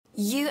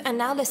You are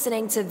now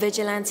listening to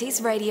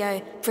Vigilantes Radio,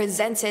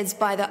 presented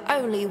by the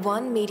Only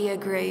One Media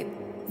Group.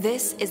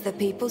 This is the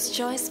people's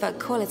choice for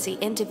quality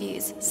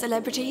interviews,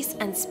 celebrities,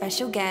 and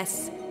special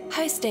guests.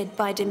 Hosted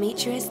by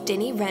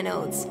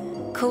demetrius-reynolds.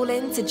 Call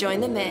in to join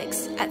the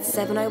mix at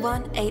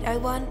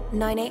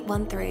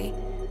 701-801-9813.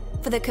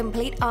 For the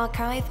complete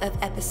archive of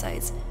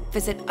episodes,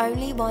 visit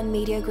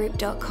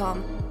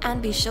onlyonemediagroup.com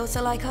and be sure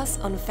to like us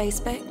on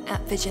Facebook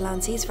at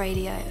Vigilantes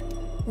Radio.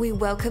 We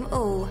welcome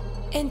all.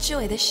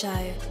 Enjoy the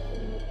show.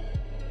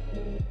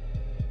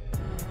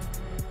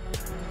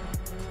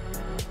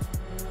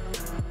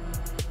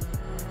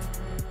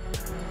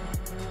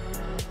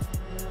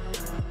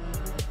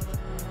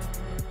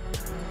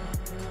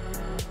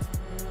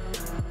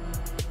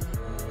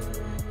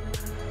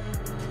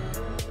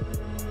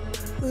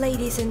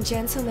 Ladies and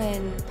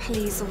gentlemen,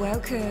 please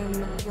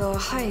welcome your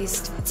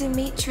host,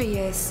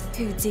 Demetrius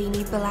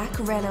Houdini Black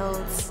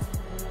Reynolds.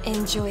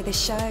 Enjoy the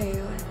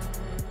show.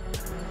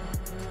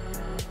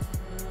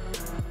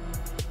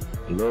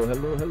 Hello,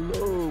 hello,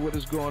 hello. What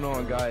is going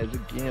on, guys?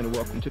 Again,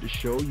 welcome to the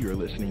show. You're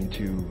listening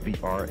to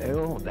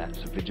VRL. That's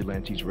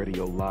Vigilantes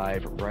Radio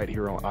Live right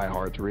here on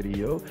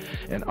iHeartRadio.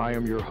 And I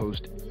am your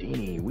host,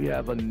 Dini. We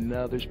have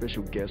another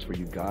special guest for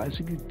you guys,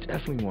 so you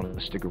definitely want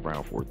to stick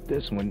around for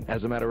this one.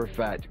 As a matter of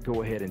fact,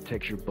 go ahead and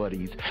text your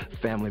buddies,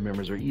 family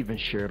members, or even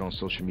share it on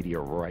social media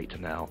right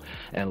now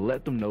and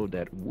let them know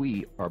that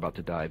we are about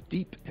to dive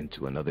deep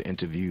into another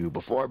interview.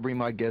 Before I bring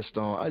my guest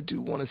on, I do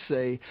want to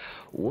say,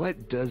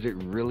 what does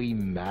it really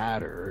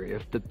matter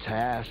if the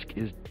task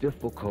is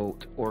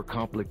difficult or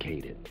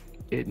complicated?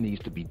 It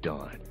needs to be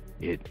done.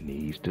 It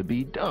needs to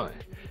be done.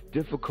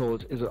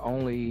 Difficult is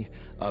only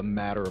a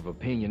matter of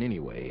opinion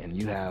anyway, and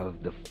you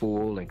have the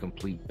full and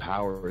complete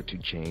power to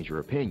change your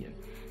opinion.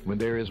 When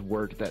there is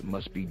work that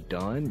must be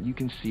done, you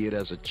can see it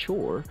as a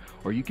chore,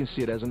 or you can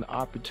see it as an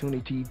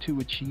opportunity to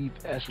achieve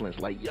excellence.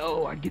 Like,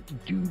 yo, I get to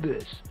do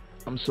this.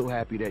 I'm so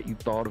happy that you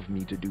thought of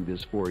me to do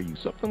this for you.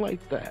 Something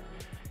like that.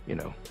 You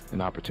know,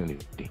 an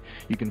opportunity.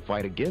 You can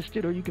fight against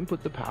it, or you can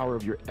put the power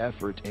of your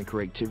effort and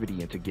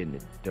creativity into getting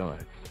it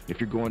done.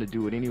 If you're going to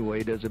do it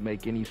anyway, does it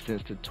make any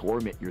sense to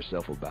torment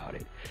yourself about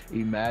it?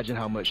 Imagine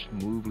how much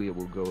smoothly it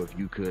will go if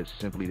you could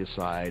simply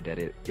decide that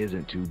it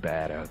isn't too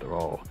bad after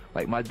all.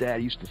 Like my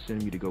dad used to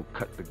send me to go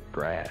cut the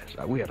grass.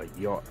 We had a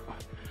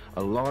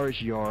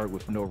large yard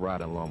with no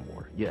riding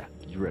lawnmower. Yeah,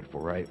 you ready for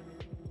it, right?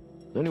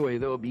 Anyway,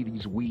 there would be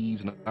these weeds,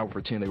 and I would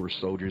pretend they were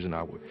soldiers, and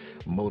I would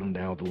mow them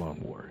down with the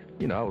lawnmower.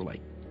 You know, I was like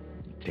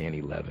 10,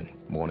 11,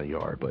 more in the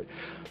yard, but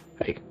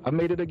hey, I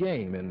made it a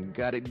game and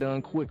got it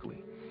done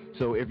quickly.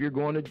 So if you're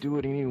going to do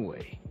it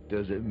anyway,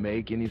 does it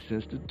make any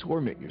sense to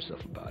torment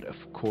yourself about it?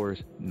 Of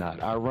course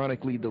not.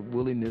 Ironically, the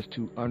willingness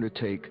to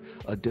undertake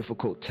a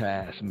difficult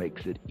task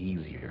makes it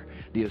easier.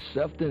 The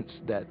acceptance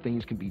that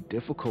things can be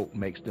difficult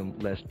makes them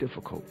less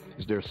difficult.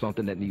 Is there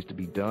something that needs to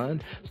be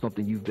done?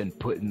 Something you've been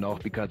putting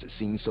off because it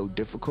seems so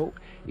difficult?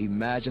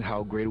 Imagine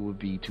how great it would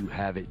be to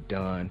have it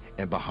done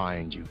and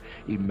behind you.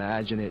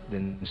 Imagine it,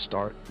 then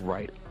start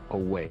right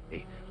away.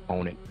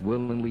 Own it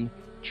willingly,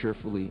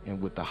 cheerfully, and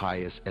with the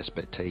highest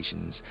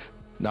expectations.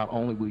 Not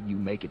only will you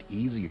make it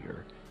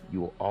easier,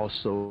 you will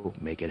also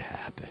make it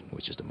happen,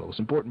 which is the most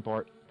important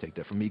part. Take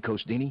that from me,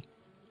 Coach Dini.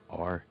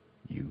 Are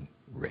you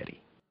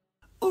ready?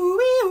 Ooh,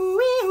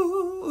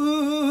 ooh,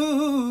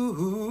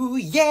 ooh,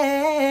 yeah!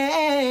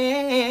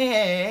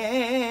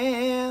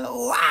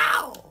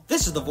 Wow!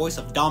 This is the voice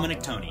of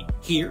Dominic Tony,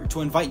 here to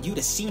invite you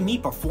to see me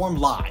perform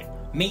live,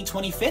 May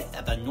 25th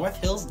at the North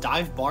Hills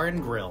Dive Bar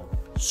and Grill.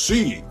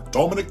 See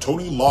Dominic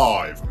Tony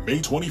live, May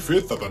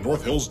 25th at the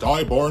North Hills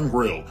Dive Bar and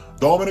Grill.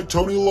 Dominic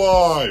Tony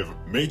live,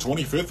 May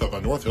 25th at the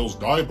North Hills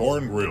Dive Bar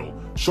and Grill.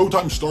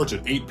 Showtime starts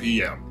at 8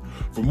 p.m.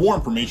 For more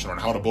information on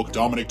how to book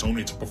Dominic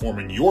Tony to perform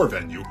in your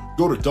venue,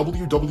 go to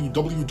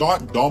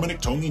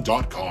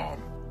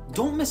www.dominictony.com.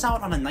 Don't miss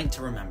out on a night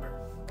to remember.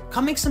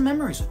 Come make some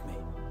memories with me.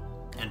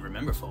 And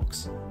remember,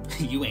 folks,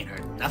 you ain't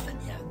heard nothing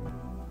yet.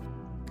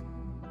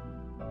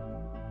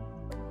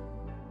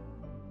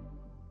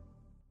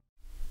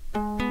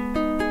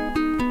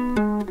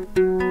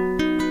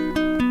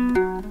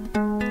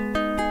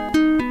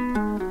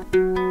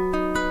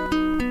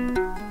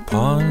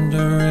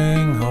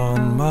 Pondering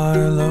on my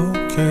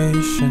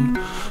location,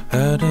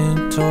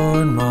 heading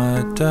toward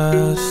my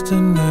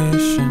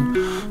destination.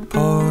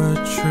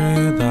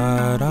 Poetry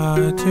that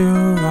I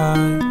do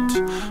write,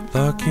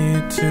 lucky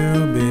to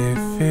be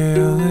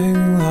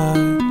feeling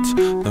light.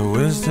 The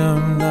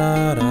wisdom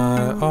that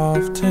I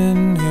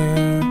often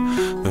hear,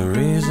 the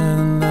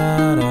reason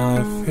that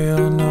I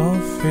feel no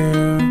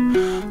fear.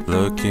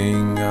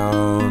 Looking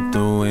out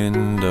the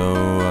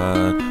window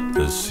at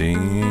the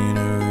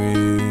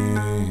scenery,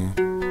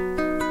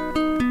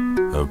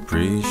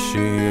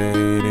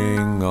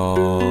 appreciating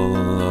all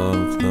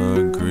of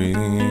the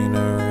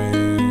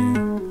greenery.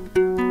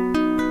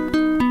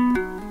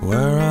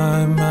 Where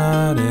I'm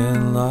at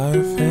in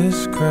life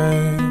is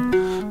great,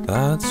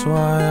 that's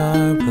why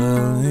I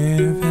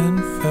believe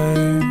in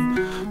fate.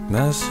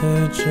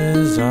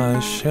 Messages I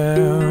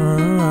share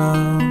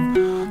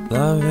around,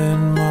 love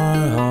in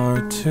my heart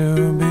nowhere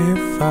to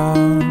be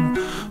found.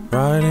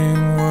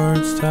 Writing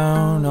words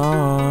down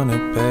on a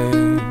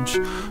page.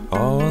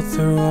 All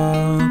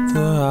throughout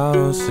the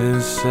house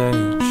is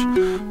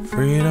sage.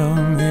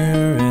 Freedom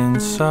here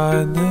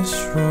inside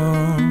this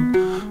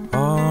room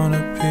on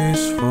a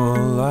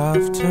peaceful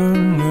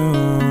afternoon.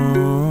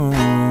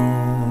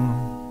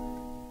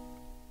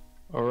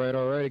 All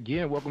right.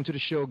 Again, welcome to the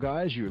show,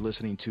 guys. You're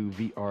listening to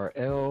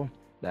VRL.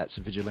 That's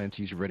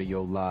Vigilantes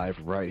Radio Live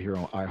right here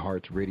on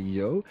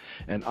iHeartRadio.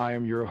 And I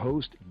am your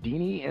host,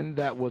 Deanie, and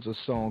that was a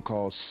song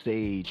called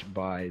Sage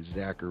by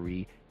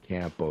Zachary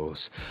Campos.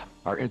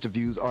 Our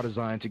interviews are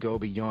designed to go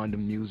beyond the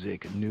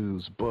music,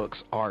 news, books,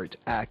 art,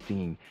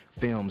 acting,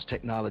 films,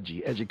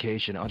 technology,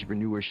 education,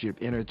 entrepreneurship,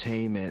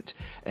 entertainment,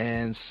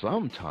 and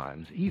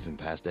sometimes even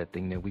past that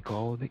thing that we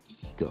call the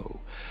ego.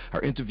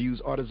 Our interviews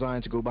are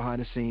designed to go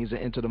behind the scenes and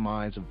into the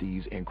minds of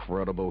these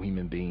incredible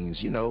human beings,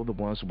 you know, the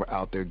ones who are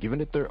out there giving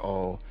it their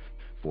all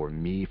for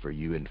me, for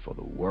you, and for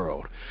the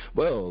world.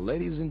 Well,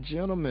 ladies and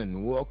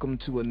gentlemen, welcome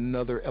to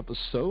another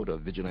episode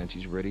of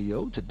Vigilantes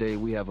Radio. Today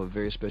we have a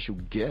very special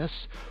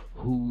guest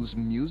whose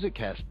music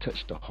has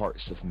touched the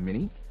hearts of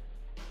many.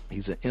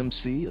 He's an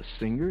MC, a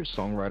singer,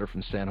 songwriter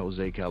from San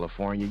Jose,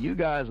 California. You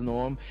guys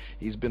know him.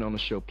 He's been on the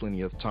show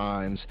plenty of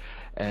times,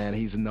 and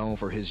he's known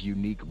for his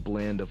unique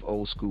blend of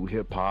old school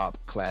hip-hop,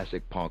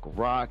 classic punk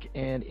rock,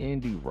 and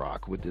indie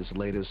rock. With his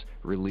latest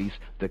release,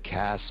 The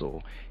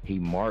Castle, he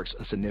marks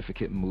a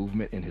significant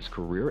movement in his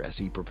career as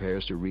he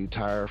prepares to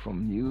retire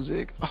from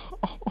music.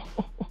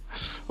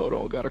 Hold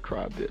on, gotta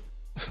cry a bit.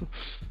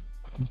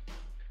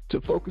 To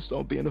focus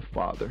on being a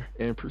father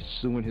and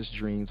pursuing his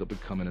dreams of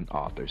becoming an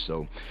author.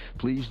 So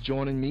please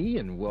join me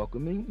in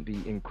welcoming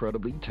the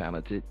incredibly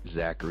talented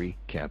Zachary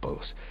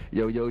Campos.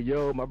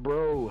 Yo, my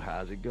bro,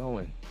 how's it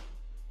going?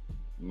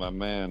 My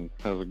man,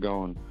 how's it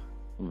going?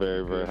 I'm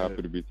very, very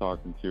happy to be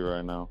talking to you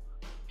right now.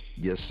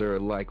 Yes, sir,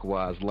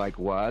 likewise.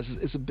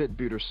 It's a bit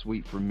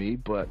bittersweet for me,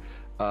 but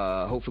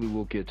hopefully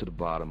we'll get to the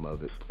bottom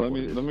of it. Let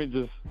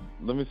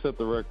me set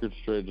the record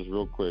straight just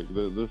real quick.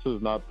 This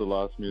is not the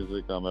last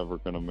music I'm ever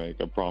gonna make.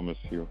 I promise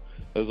you.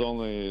 It's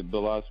only the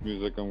last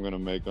music I'm gonna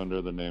make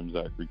under the name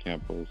Zachary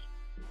Campos.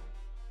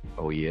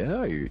 Oh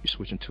yeah, you're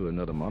switching to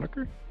another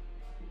moniker?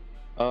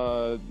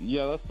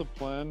 Yeah, that's the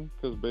plan.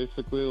 Because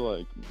basically,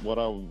 like, what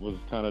I was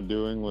kind of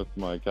doing with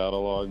my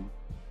catalog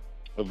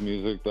of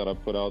music that I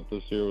put out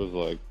this year was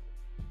like,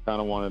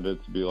 kind of wanted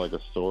it to be like a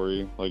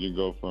story. Like, you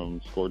go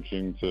from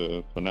Scorching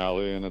to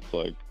Finale, and it's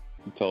like,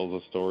 it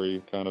tells a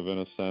story kind of in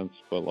a sense,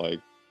 but like,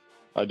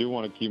 I do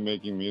want to keep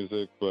making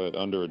music, but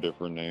under a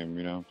different name,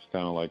 you know? It's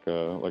kind of like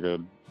a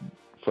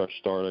fresh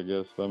start, I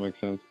guess, if that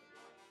makes sense.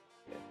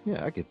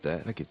 Yeah, I get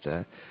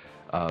that.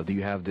 Do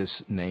you have this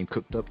name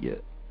cooked up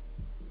yet?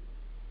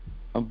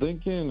 I'm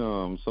thinking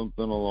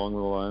something along the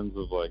lines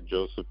of like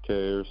Joseph K.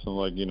 or something,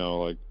 like, you know,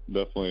 like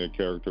definitely a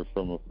character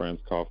from a Franz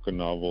Kafka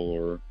novel,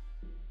 or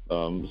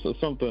so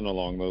something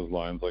along those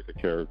lines, like a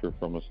character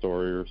from a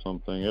story or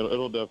something.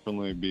 It'll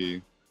definitely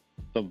be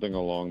something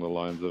along the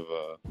lines of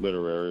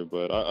literary,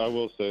 but I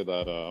will say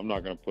that I'm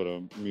not going to put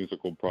a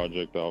musical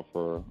project out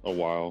for a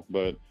while,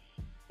 but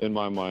in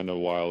my mind a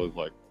while is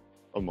like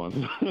a month.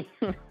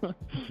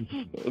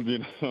 You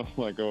know,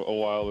 like a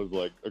while is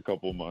like a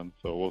couple months,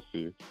 so we'll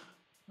see.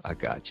 I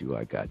got you,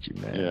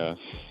 man. Yeah.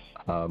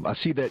 I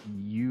see that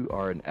you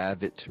are an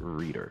avid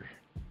reader.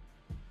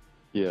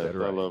 Yes,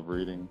 right? I love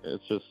reading.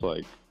 It's just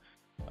like,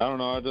 I don't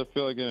know, I just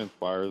feel like it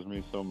inspires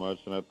me so much,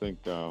 and I think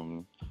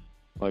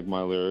like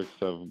my lyrics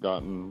have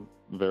gotten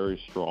very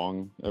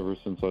strong ever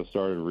since I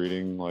started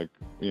reading, like,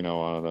 you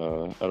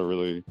know, at a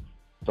really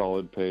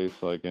solid pace,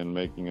 like, and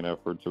making an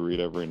effort to read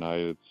every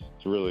night.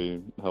 It's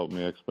really helped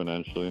me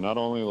exponentially, not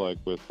only like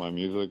with my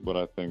music, but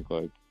I think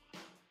like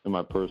in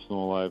my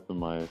personal life and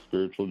my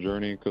spiritual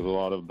journey, because a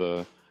lot of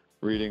the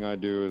reading I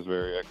do is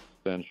very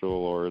existential,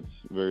 or it's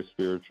very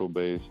spiritual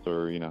based,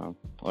 or, you know,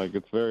 like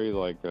it's very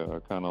like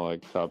kind of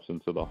like taps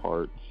into the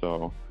heart.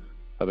 So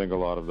I think a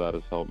lot of that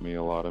has helped me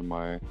a lot in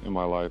my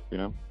life, you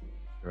know.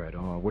 Right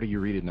on. What are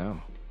you reading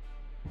now?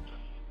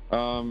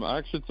 I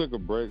actually took a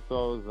break,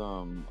 so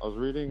I was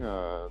reading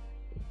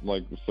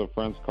like, so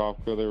Franz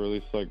Kafka, they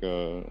released like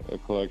a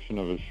collection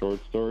of his short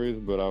stories,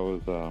 but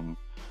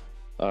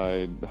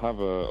I have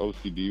a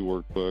OCD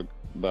workbook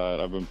that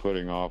I've been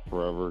putting off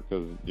forever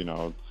because, you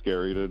know, it's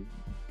scary to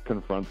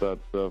confront that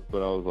stuff,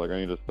 but I was like, I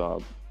need to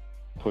stop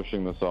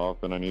pushing this off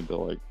and I need to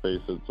like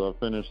face it. So I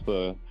finished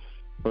the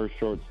first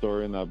short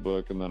story in that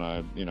book, and then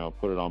I, you know,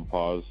 put it on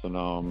pause. So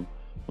now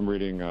I'm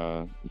reading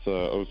it's a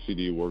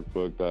OCD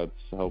workbook that's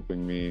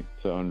helping me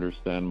to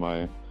understand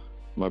my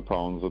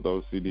problems with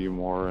OCD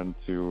more, and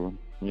to,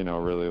 you know,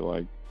 really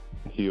like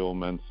heal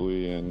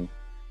mentally and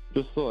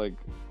just to like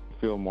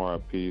feel more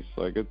at peace.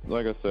 Like, it's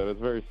like I said,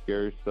 it's very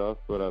scary stuff,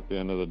 but at the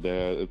end of the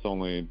day, it's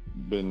only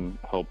been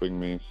helping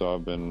me. So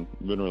I've been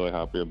really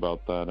happy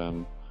about that.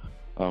 And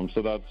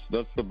so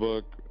that's the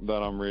book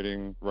that I'm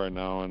reading right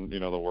now, and, you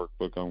know, the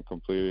workbook I'm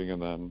completing.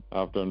 And then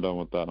after I'm done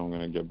with that, I'm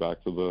going to get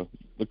back to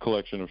the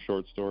collection of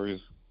short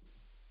stories.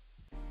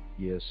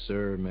 Yes,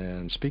 sir,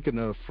 man. Speaking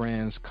of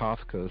Franz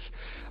Kafka's,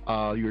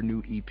 your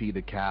new EP,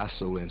 The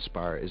Castle,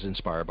 is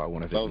inspired by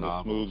one of his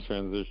novels.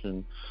 That was a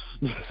smooth transition.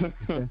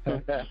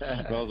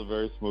 That was a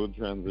very smooth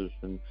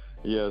transition.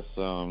 Yes,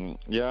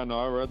 yeah, no,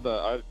 I read that.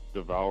 I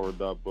devoured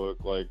that book,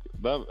 like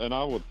that, and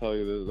I will tell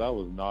you this: that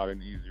was not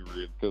an easy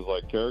read because,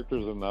 like,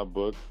 characters in that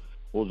book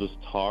will just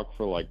talk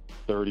for like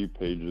 30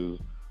 pages.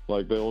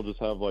 Like they'll just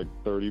have like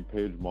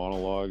 30-page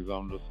monologues.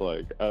 I'm just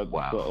like,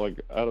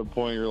 at a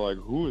point you're like,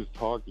 who is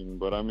talking?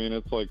 But I mean,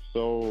 it's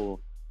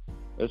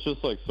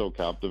just like so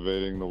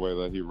captivating the way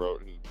that he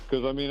wrote his.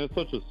 Because I mean, it's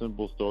such a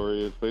simple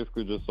story. It's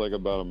basically just like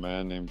about a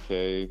man named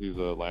Kay. He's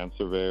a land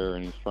surveyor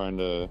and he's trying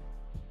to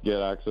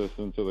get access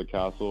into the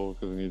castle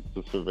because he needs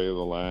to survey the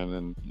land,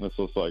 and it's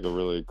just like a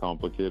really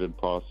complicated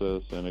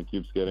process, and it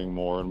keeps getting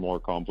more and more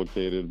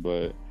complicated.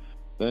 But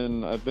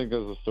then I think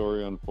as the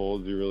story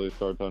unfolds, you really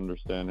start to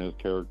understand his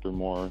character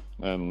more,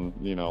 and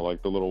you know,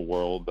 like the little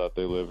world that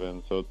they live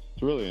in. So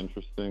it's really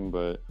interesting,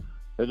 but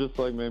it just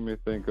like made me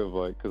think of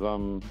like, because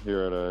I'm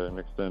here at an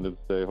extended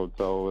stay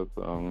hotel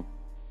with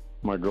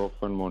my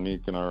girlfriend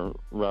Monique and our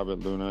rabbit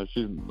Luna.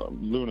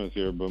 Luna's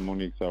here, but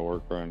Monique's at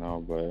work right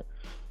now. But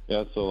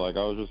yeah, so like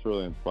I was just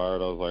really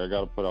inspired. I was like, I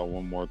got to put out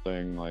one more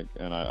thing, like,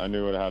 and I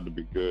knew it had to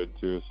be good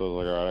too. So I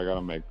was like, all right, I got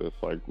to make this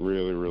like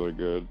really, really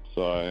good.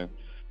 So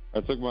I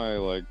took my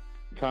like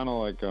kind of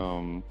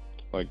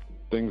like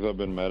things I've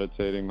been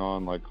meditating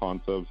on, like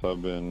concepts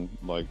I've been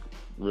like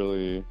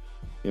really,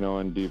 you know,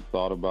 in deep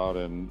thought about,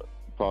 and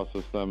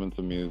process them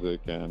into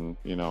music. And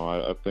you know,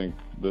 I think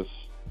this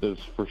is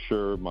for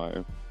sure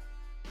my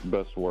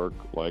best work.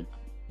 Like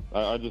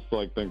I just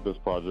like think this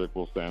project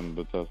will stand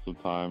the test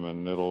of time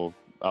and it'll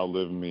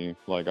outlive me.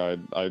 Like I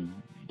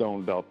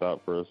don't doubt that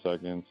for a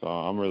second. So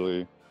I'm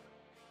really,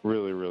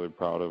 really, really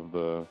proud of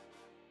the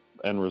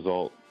end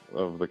result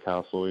of The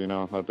Castle. You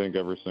know, I think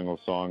every single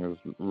song is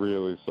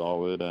really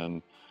solid,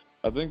 and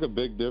I think a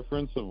big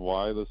difference of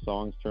why the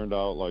songs turned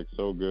out like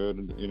so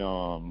good, you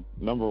know,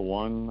 number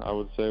one, I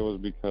would say, was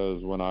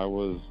because when I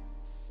was,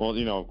 well,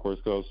 you know, of course,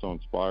 because I was so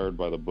inspired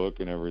by the book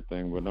and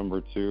everything, but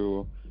number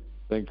two,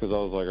 I think because I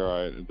was like,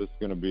 all right, this is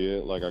going to be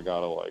it, like, I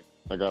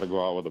gotta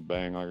go out with a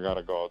bang, like, I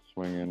gotta go out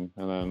swinging.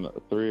 And then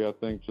three, I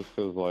think just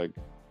because, like,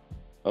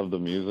 of the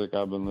music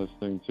I've been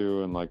listening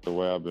to and like the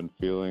way I've been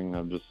feeling,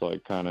 I'm just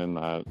like kind of in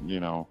that, you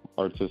know,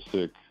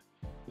 artistic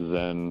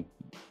zen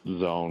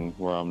zone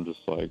where I'm just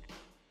like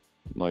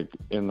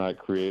in that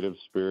creative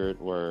spirit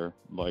where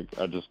like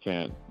I just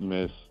can't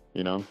miss,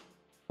 you know,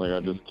 like I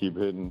just keep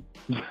hitting.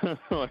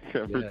 Like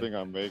everything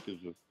I make is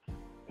just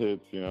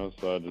hits, you know.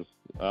 So I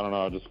don't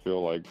know, I just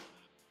feel like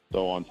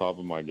so on top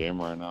of my game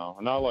right now.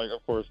 Not like,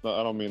 of course,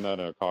 I don't mean that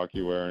in a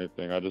cocky way or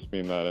anything. I just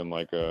mean that in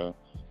like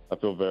I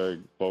feel very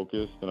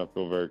focused and I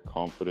feel very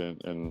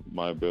confident in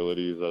my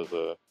abilities as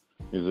a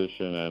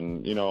musician.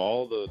 And, you know,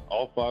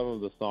 all five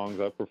of the songs,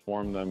 I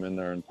performed them in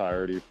their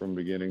entirety from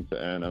beginning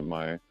to end at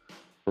my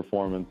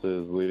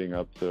performances leading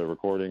up to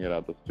recording it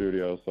at the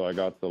studio. So I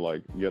got to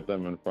like get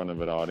them in front of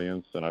an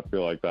audience, and I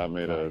feel like that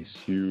made a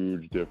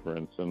huge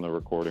difference in the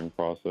recording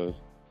process.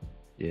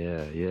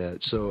 Yeah.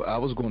 So I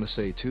was going to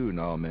say too,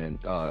 no, man,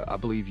 I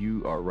believe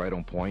you are right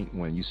on point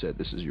when you said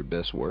this is your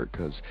best work,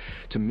 because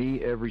to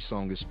me, every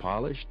song is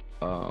polished.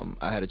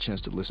 I had a chance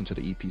to listen to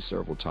the EP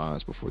several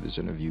times before this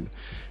interview,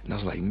 and I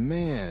was like,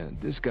 man,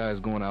 this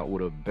guy's going out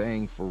with a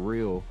bang for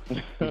real.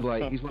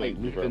 He's like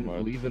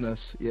leaving us.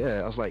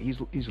 Yeah, I was like,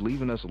 he's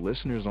leaving us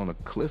listeners on a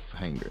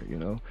cliffhanger, you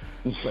know?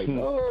 It's like,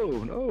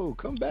 no,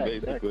 come back.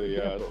 Basically,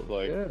 yeah, it's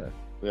like,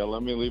 yeah,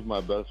 let me leave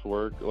my best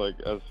work. Like,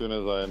 as soon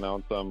as I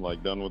announce I'm,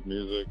 like, done with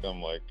music,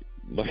 I'm like,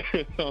 I'm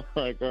like, all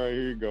right,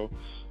 here you go.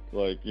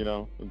 Like, you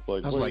know, it's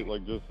like, wait,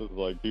 like, just as,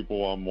 like, people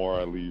want more,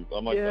 I leave.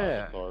 I'm like,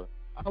 sorry.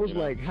 I was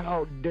like,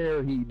 how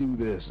dare he do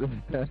this?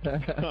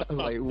 I was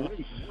like,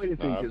 wait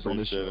until he gets on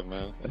the show. It,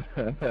 man.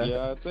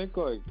 Yeah, I think,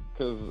 like,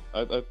 because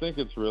I think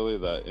it's really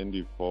that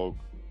indie folk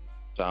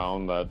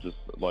sound that just,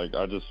 like,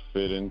 I just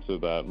fit into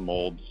that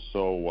mold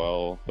so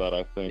well that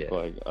I think,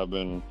 like,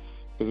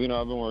 because, you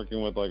know, I've been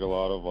working with, like, a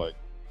lot of, like,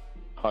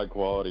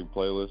 high-quality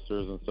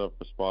playlisters and stuff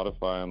for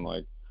Spotify, and,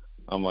 like,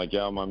 I'm like,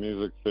 yeah, my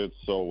music fits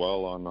so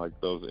well on, like,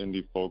 those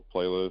indie folk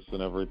playlists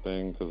and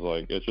everything, because,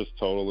 like, it's just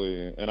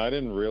totally, and I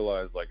didn't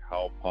realize, like,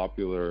 how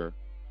popular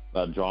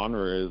that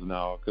genre is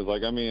now, because,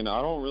 like, I mean,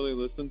 I don't really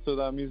listen to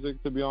that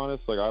music, to be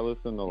honest. Like, I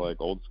listen to, like,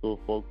 old-school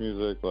folk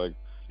music. Like,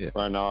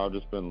 right now I've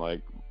just been,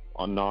 like,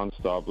 on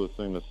non-stop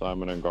listening to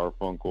Simon and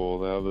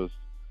Garfunkel. They have this,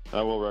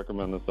 I will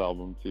recommend this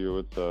album to you.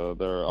 It's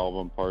their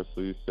album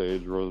Parsley,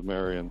 Sage,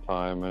 Rosemary, and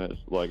Thyme, and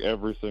it's like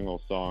every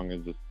single song,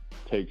 it just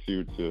takes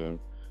you to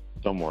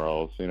somewhere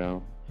else, you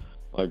know?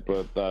 Like,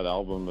 but that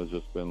album has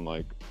just been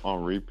like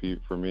on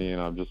repeat for me,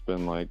 and I've just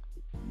been like,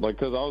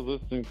 because I was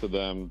listening to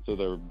them, to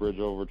their Bridge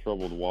Over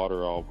Troubled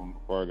Water album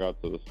before I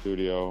got to the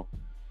studio,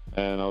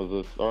 and I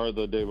was or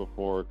the day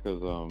before,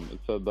 because it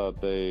said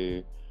that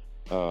they,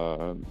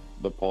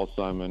 the Paul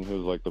Simon,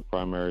 who's like the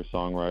primary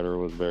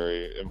songwriter, was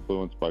very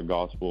influenced by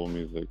gospel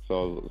music.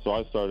 So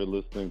I started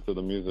listening to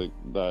the music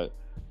that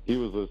he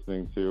was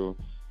listening to,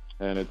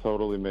 and it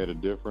totally made a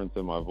difference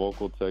in my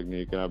vocal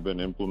technique, and I've been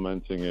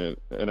implementing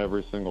it in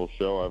every single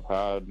show I've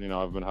had. You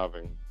know, I've been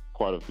having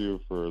quite a few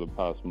for the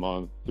past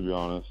month, to be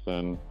honest,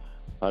 and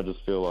I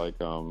just feel like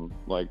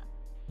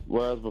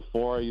whereas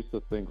before I used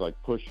to think like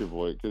push your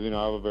voice, because, you know,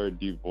 I have a very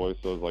deep voice,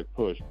 so it's like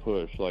push,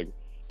 like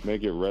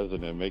make it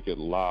resonant, make it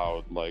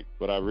loud, like,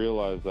 but I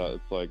realized that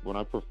it's like when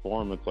I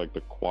perform, it's like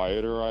the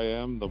quieter I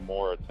am, the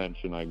more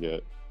attention I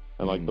get,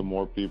 and like the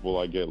more people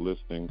I get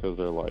listening, because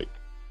they're like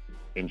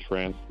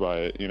entranced by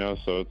it, you know.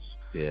 So it's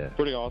a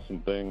pretty awesome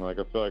thing. Like,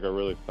 I feel like I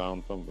really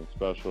found something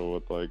special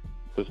with like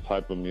this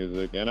type of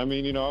music. And I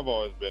mean, you know, I've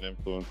always been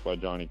influenced by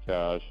Johnny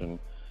Cash and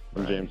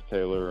James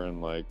Taylor,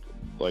 and like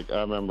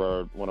I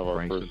remember one of our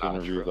Frank first Sinatra.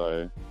 interviews,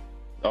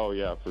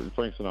 for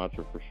Frank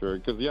Sinatra for sure,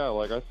 because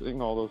like I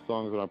sing all those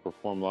songs when I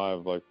perform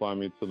live, like Fly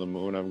Me to the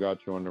Moon, I've Got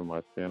You Under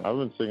My Skin. I've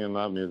been singing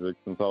that music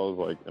since I was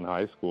like in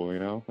high school, you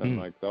know, and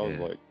like that was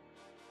like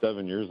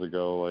 7 years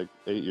ago, like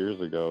 8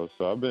 years ago.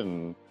 So I've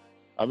been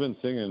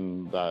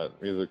singing that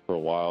music for a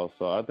while.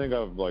 So I think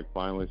I've like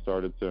finally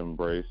started to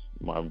embrace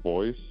my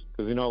voice,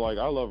 because, you know, like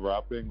I love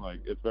rapping, like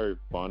it's very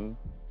fun,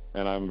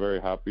 and I'm very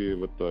happy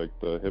with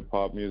the hip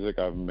hop music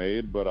I've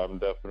made, but I'm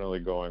definitely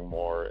going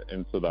more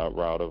into that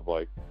route of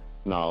like,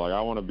 like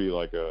I want to be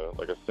like a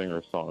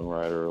singer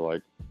songwriter,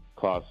 like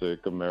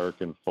classic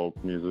American folk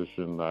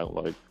musician that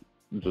like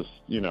just,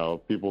 you know,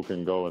 people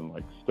can go and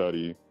like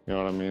study, you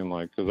know what I mean?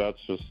 Like, because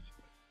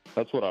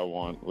that's what I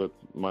want with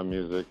my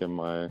music and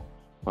my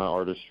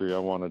artistry. I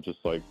want to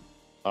just like,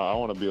 I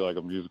want to be like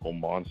a musical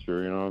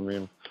monster, you know what I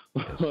mean?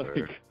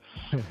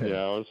 Yes,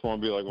 I just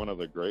want to be like one of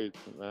the greats,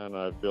 man.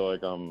 I feel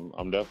like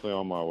I'm definitely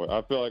on my way.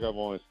 I feel like I've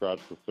only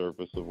scratched the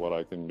surface of what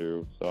I can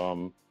do,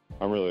 so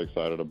I'm really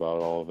excited about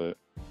all of it.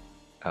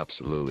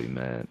 Absolutely,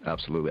 man.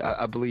 Absolutely.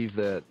 I believe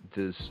that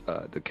this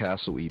the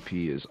Castle EP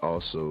is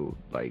also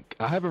like,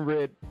 I haven't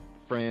read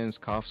Franz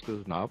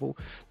Kafka's novel,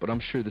 but I'm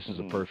sure this is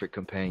a perfect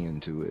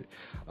companion to it,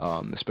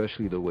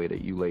 especially the way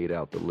that you laid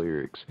out the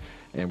lyrics.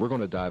 And we're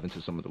going to dive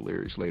into some of the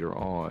lyrics later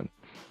on.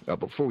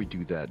 Before we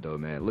do that, though,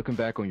 man, looking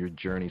back on your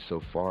journey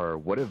so far,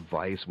 what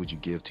advice would you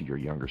give to your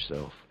younger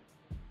self?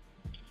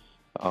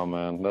 Oh,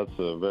 man, that's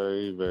a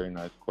very, very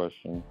nice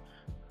question.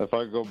 If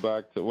I go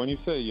back to, when you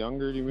say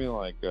younger, do you mean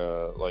like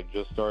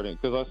just starting?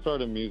 Because I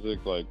started music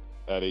like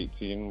at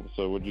 18.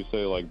 So would you say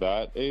like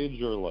that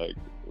age, or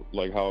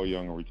like how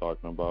young are we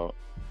talking about?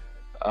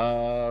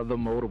 The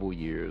multiple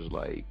years,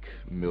 like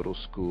middle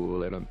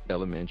school,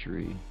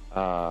 elementary.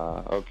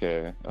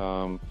 Okay.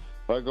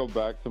 If I go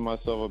back to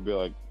myself, I'd be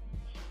like,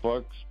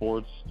 fuck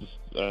sports,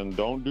 and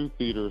don't do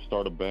theater,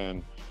 start a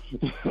band.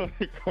 I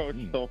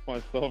would tell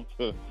myself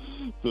to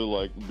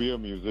like be a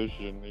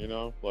musician, you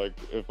know? Like,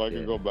 if I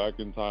could go back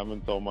in time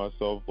and tell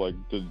myself like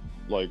to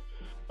like,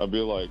 I'd be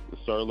like,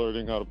 start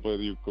learning how to play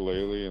the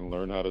ukulele and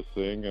learn how to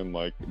sing and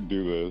like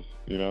do this,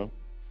 you know?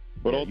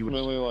 But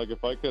ultimately, like,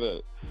 if I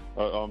could,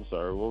 I'm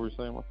sorry, what were you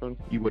saying, my friend?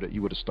 You would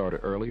have started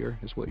earlier,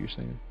 is what you're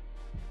saying?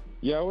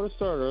 Yeah, I would have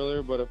started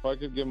earlier, but if I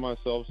could give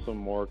myself some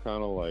more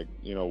kind of like,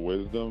 you know,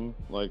 wisdom,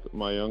 like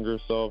my younger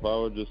self, I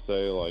would just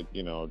say like,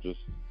 you know, just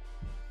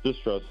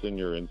trust in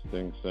your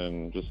instincts,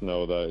 and just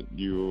know that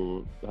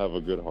you have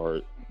a good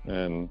heart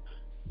and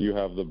you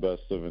have the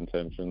best of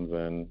intentions,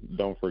 and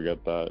don't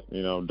forget that,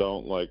 you know,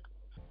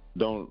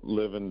 don't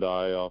live and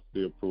die off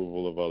the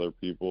approval of other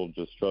people.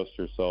 Just trust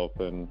yourself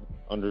and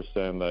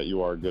understand that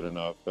you are good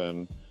enough,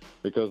 and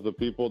because the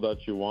people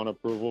that you want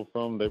approval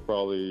from, they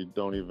probably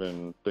don't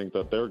even think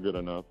that they're good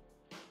enough.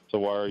 So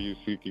why are you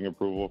seeking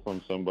approval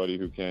from somebody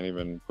who can't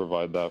even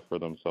provide that for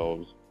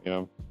themselves, you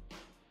know?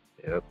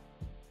 Yep.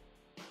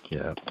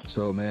 Yeah.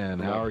 So, man,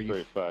 how are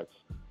you? Straight facts.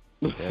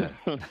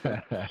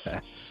 Yeah.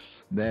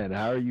 Man,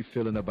 how are you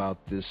feeling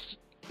about this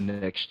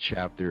next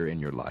chapter in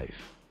your life?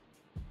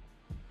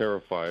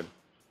 Terrified.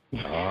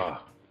 Yeah,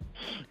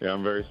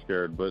 I'm very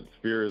scared, but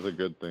fear is a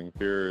good thing.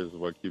 Fear is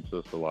what keeps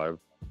us alive.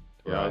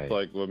 You know, it's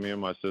like with me and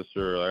my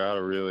sister, I had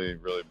a really,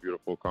 really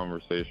beautiful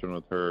conversation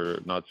with her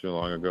not too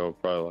long ago,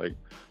 probably like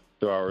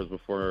 2 hours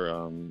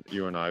before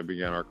you and I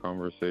began our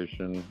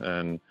conversation,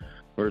 and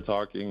we were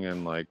talking,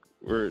 and like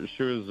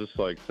she was just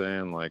like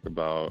saying like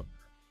about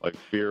like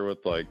fear with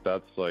like,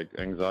 that's like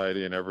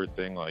anxiety and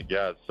everything. Like,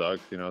 yeah, it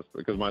sucks, you know,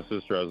 because my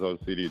sister has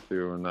OCD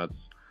too, and that's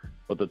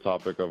what the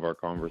topic of our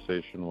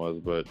conversation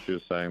was. But she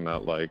was saying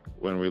that like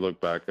when we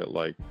look back at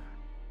like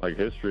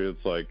history,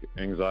 it's like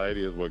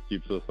anxiety is what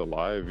keeps us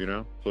alive, you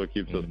know? So it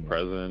keeps us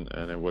present,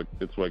 and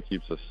it's what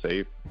keeps us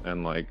safe.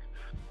 And like,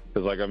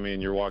 because like, I mean,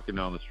 you're walking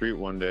down the street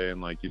one day and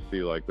like you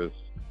see like this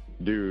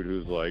dude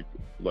who's like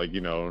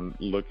you know,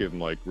 looking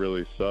like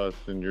really sus,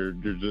 and you're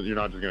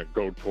not just gonna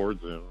go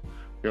towards him.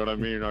 You know what I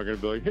mean? You're not gonna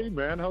be like, hey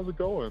man, how's it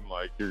going?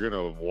 Like, you're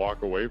gonna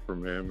walk away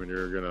from him, and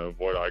you're gonna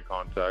avoid eye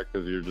contact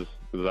because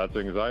that's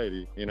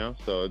anxiety, you know?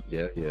 So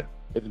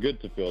it's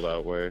good to feel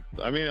that way.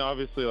 I mean,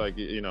 obviously, like,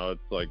 you know,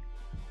 it's like,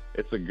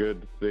 it's a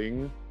good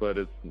thing, but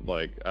it's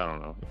like, I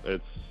don't know.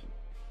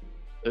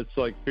 It's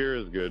like fear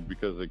is good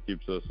because it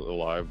keeps us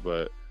alive,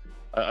 but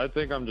I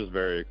think I'm just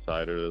very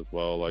excited as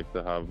well, like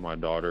to have my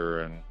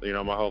daughter, and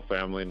my whole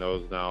family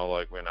knows now.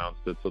 Like we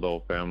announced it to the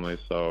whole family,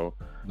 so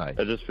Nice.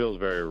 it just feels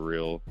very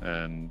real,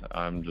 and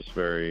I'm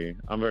very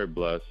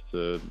blessed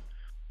to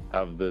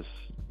have this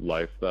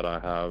life that I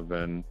have,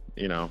 and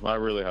I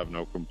really have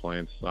no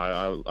complaints.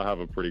 I have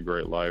a pretty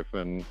great life,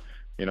 and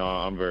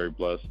I'm very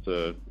blessed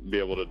to be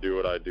able to do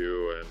what I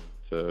do and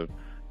to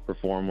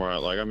perform where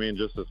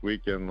just this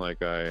weekend, like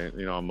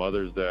on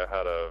Mother's Day, I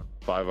had a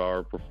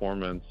 5-hour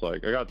performance.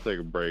 Like I got to take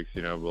a break,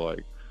 but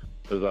like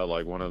it was at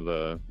like one of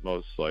the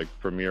most like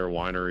premier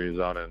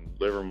wineries out in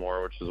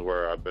Livermore, which is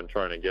where I've been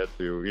trying to get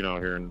to,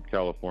 here in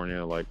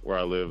California, like where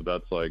I live.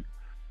 That's like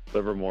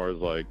Livermore is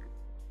like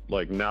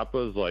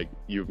Napa's like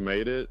you've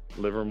made it.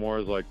 Livermore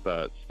is like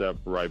that step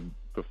right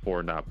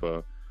before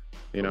Napa,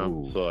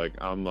 Ooh. So like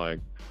I'm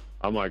right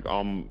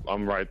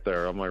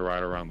there. I'm like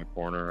right around the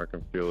corner. I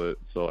can feel it.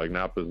 So like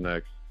Napa's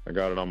next. I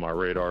got it on my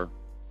radar.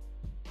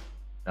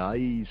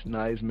 Nice,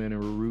 man, and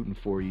we're rooting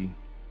for you.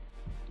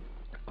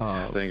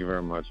 Thank you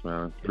very much,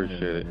 man.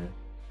 Appreciate it.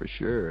 For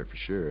sure.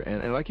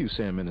 And like you were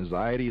saying, man,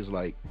 anxiety is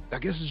like, I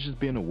guess it's just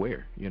being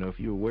aware. If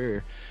you're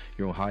aware,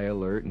 you're on high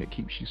alert, and it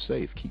keeps you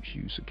safe, keeps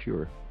you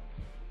secure.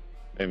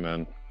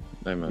 Amen.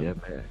 Yeah,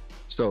 man.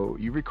 So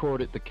you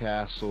recorded The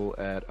Castle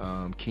at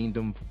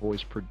Kingdom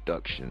Voice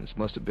Productions.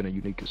 Must have been a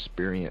unique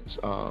experience.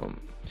 How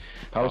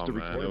was the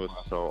recording? It was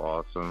so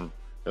awesome.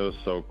 It was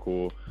so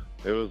cool.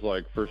 It was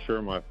like for sure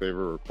my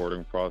favorite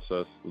recording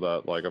process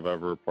that like I've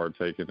ever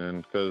partaken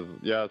in. Cause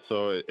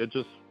so it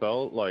just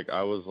felt like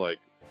I was like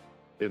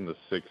in the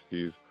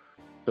 60s.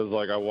 Cause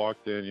like I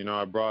walked in,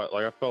 I brought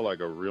I felt like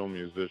a real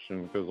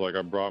musician. Cause like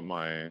I brought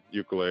my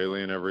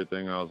ukulele and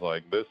everything. I was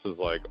like, this is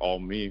like all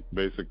me,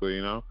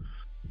 basically,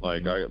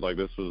 Like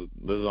this is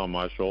on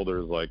my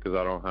shoulders, like, cause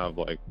I don't have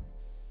like,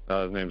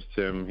 his name's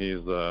Tim.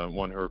 He's the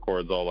one who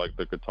records all like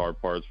the guitar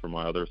parts for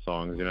my other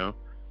songs,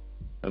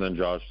 and then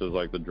Josh does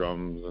like the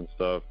drums and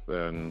stuff.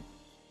 And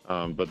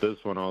but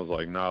this one I was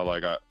like, nah,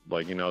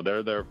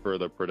 they're there for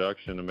the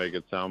production to make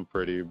it sound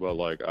pretty, but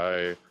like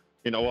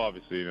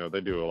obviously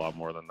they do a lot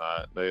more than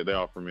that. They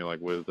offer me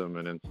like wisdom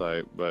and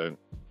insight, but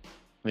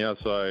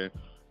so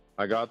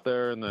I got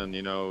there, and then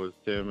it was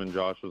Tim, and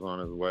Josh was on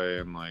his way,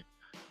 and like.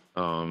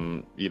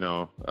 I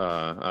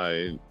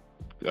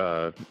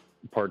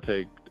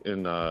partaked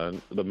in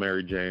the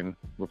Mary Jane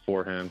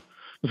beforehand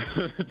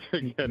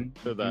to get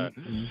into that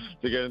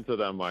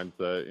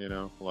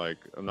mindset. Like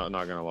I'm not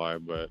gonna lie,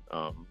 but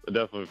it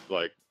definitely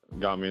like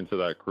got me into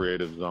that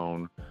creative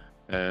zone.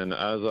 And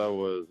as I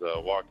was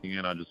walking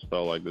in, I just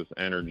felt like this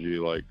energy,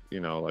 like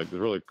like this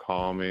really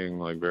calming,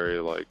 like very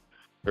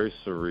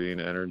serene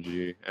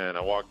energy. And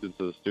I walked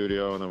into the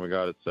studio, and then we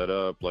got it set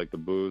up, like the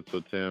booth. So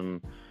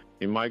Tim,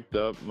 he mic'd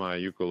up my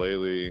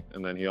ukulele,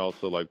 and then he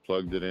also like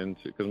plugged it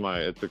into, because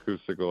it's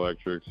acoustic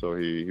electric, so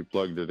he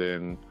plugged it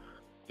in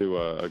to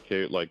the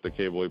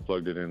cable. He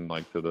plugged it in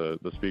like to the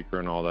speaker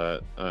and all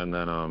that. And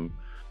then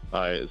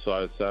I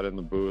sat in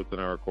the booth,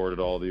 and I recorded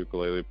all the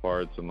ukulele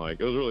parts, and like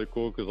it was really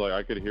cool because like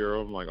I could hear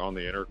them like on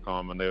the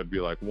intercom, and they would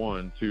be like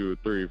 1, 2,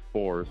 3,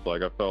 4. So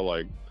like I felt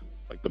like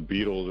the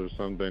Beatles or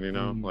something,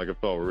 like it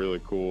felt really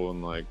cool.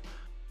 And like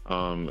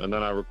and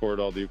then I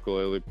recorded all the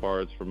ukulele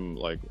parts from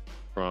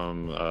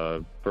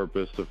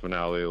Purpose to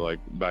Finale, like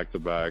back to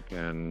back,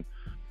 and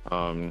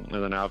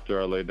then after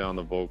I laid down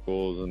the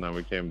vocals, and then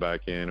we came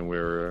back in,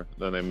 and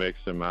then they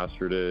mixed and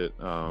mastered it,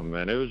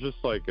 and it was just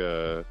like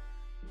it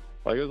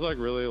was like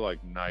really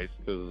like nice,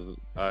 because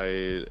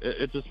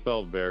it just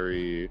felt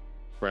very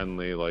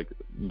friendly. Like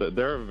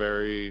they're a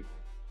very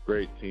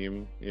great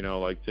team,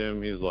 like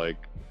Tim, he was like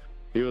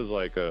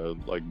a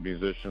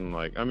musician,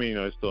 like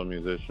he's still a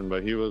musician,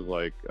 but he was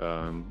like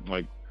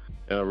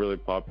in a really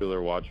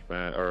popular watch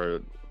band,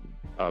 or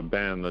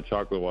band, the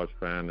Chocolate Watch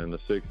Band, in the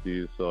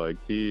 60s. So like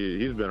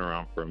he's been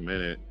around for a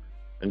minute.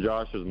 And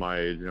Josh is my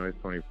age, he's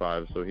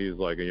 25, so he's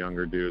like a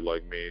younger dude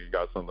like me. He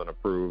got something to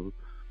prove.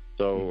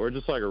 So we're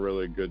just like a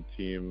really good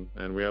team,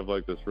 and we have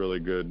like this really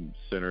good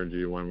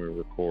synergy when we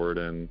record,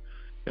 and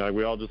like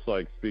we all just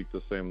like speak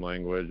the same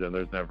language, and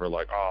there's never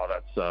like, oh,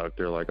 that sucked,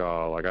 or like,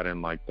 oh, like I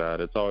didn't like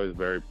that. It's always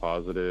very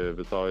positive.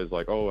 It's always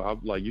like, oh, how,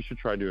 like you should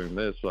try doing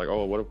this, or like,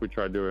 oh, what if we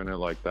try doing it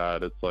like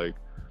that? It's like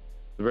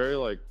very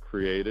like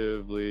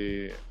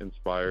creatively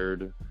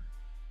inspired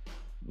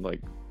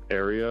like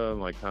area, and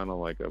like kind of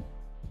like a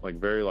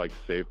very like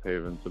safe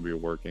haven to be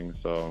working.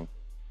 So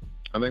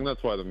I think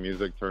that's why the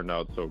music turned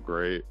out so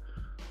great,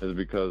 is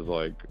because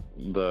like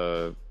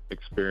the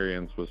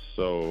experience was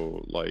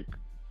so like,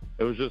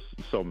 it was just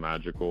so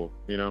magical,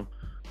 It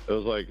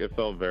was like, it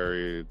felt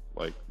very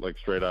like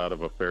straight out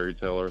of a fairy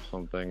tale or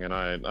something. And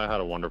I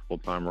had a wonderful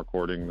time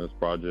recording this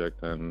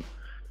project, and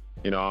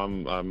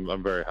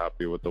I'm very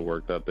happy with the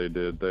work that they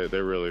did.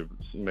 They really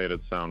made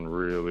it sound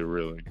really,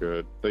 really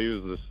good. They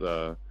use this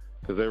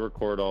because they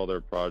record all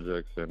their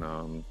projects in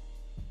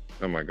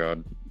oh my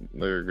god,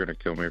 they're gonna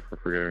kill me for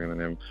forgetting the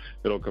name.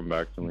 It'll come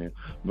back to me.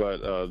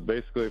 But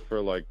basically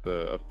for like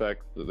the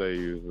effects that they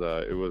use,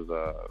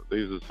 they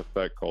use this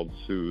effect called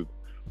Soothe.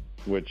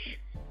 which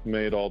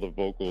made all the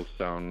vocals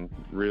sound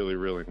really,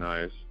 really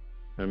nice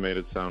and made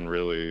it sound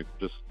really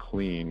just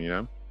clean, you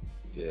know?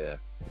 Yeah,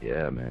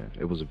 man.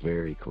 It was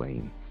very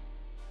clean.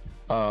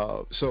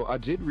 So I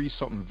did read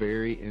something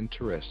very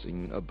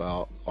interesting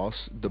about us,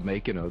 the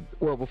making of,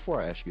 well,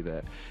 before I ask you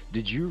that,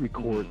 did you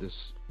record this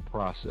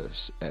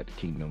process at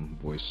Kingdom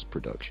Voice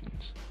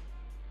Productions?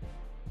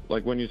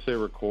 Like when you say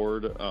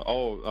record, sorry,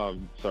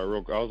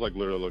 I was like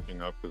literally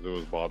looking up because it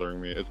was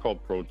bothering me. It's called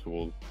Pro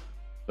Tools.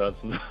 That's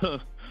the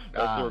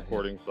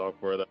recording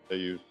software that they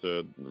use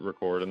to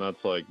record, and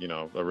that's like, you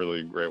know, a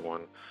really great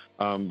one.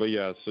 But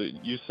yeah, so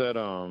you said,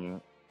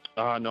 no,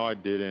 I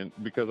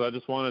didn't, because I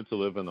just wanted to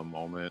live in the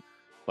moment.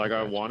 Like,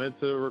 I wanted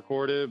to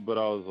record it, but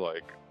I was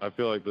like, I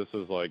feel like this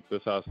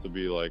has to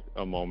be like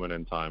a moment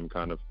in time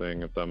kind of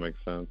thing, if that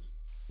makes sense.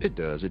 It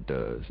does.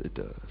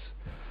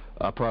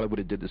 I probably would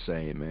have did the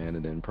same, man,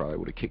 and then probably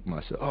would have kicked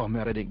myself. Oh,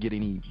 man, I didn't get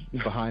any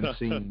behind the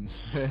scenes.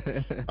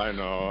 I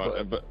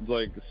know, but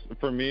like,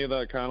 for me,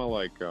 that kind of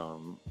like,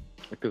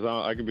 because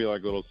I can be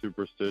like a little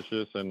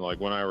superstitious, and like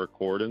when I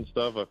record and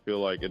stuff, I feel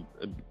like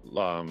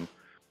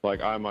like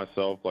I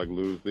myself like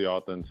lose the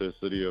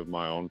authenticity of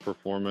my own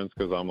performance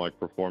because I'm like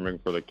performing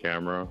for the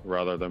camera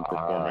rather than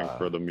performing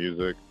for the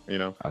music, you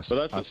know. But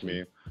that's just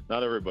me.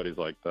 Not everybody's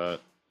like that.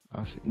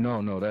 I see.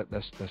 No,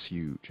 that's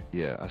huge.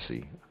 Yeah, I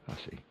see.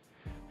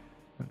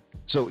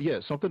 So yeah,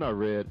 something I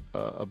read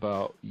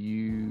about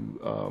you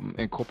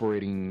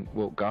incorporating,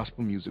 well,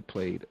 gospel music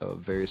played a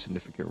very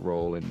significant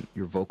role in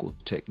your vocal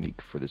technique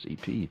for this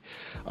EP.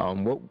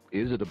 What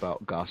is it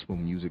about gospel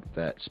music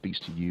that speaks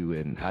to you,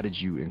 and how did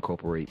you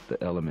incorporate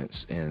the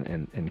elements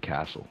in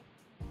Castle?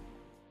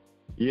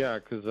 Yeah,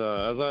 because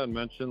as I had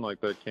mentioned, like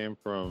that came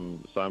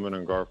from Simon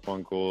and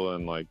Garfunkel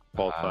and like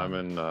Paul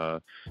Simon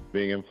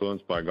being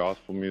influenced by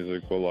gospel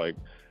music. But like,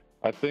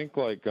 I think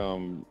like I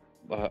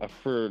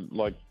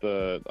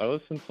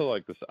listened to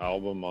like this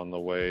album on the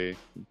way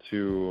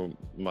to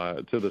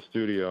the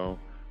studio,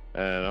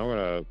 and I'm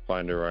gonna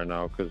find it right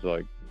now because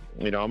like,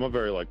 you know, I'm a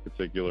very like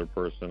particular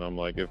person. I'm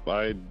like, if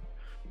I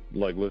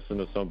like listen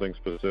to something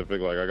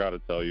specific, like I gotta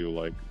tell you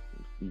like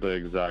the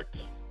exact,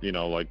 you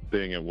know, like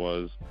thing it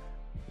was.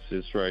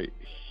 It's right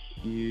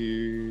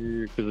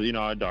here because, you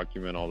know, I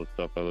document all the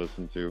stuff I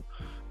listen to.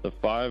 The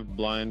Five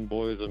Blind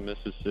Boys of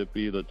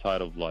Mississippi, The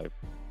Tide of Life.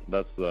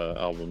 That's the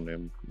album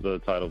name, The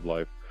Tide of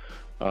Life.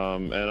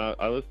 And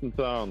I listened to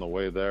that on the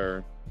way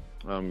there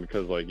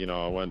because, like, you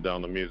know, I went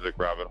down the music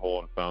rabbit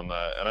hole and found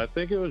that. And I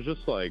think it was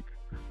just, like,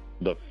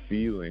 the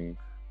feeling,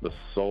 the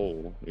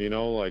soul, you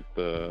know, like,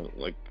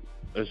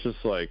 it's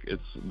just, like,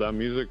 that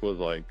music was,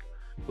 like,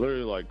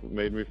 literally, like,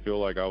 made me feel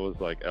like I was,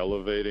 like,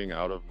 elevating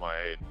out of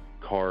my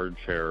car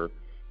chair,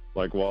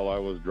 like, while I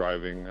was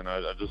driving. And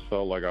I just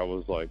felt like I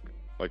was, like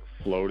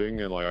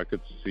floating, and, like, I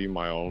could see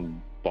my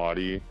own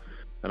body.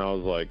 And I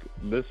was like,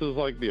 this is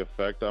like the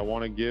effect I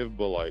want to give,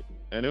 but like,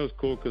 and it was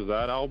cool because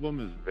that album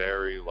is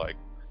very like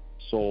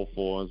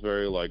soulful, and it's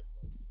very like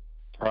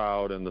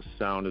proud, and the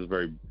sound is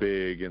very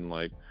big, and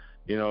like,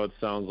 you know, it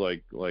sounds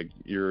like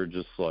you're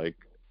just like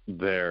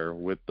there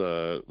with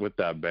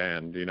that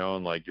band, you know,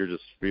 and like you're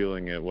just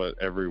feeling it, what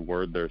every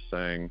word they're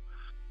saying,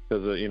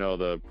 because you know,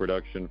 the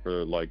production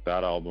for like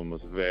that album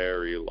was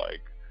very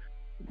like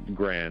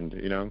grand,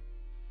 you know.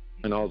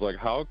 And I was like,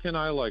 how can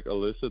I like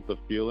elicit the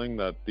feeling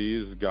that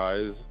these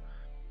guys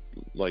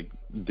like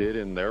did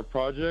in their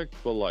project,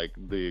 but like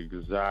the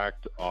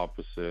exact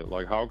opposite?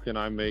 Like, how can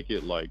I make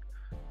it like,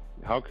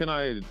 how can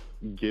I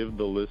give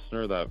the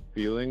listener that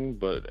feeling,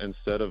 but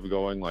instead of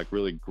going like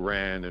really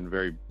grand and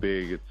very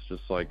big, it's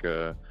just like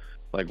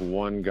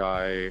one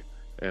guy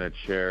in a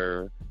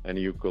chair and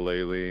a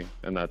ukulele,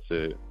 and that's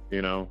it,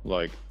 you know?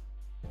 Like,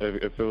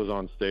 if it was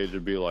on stage,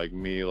 it'd be like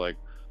me, like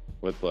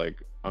with like,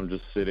 I'm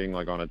just sitting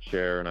like on a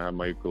chair and I have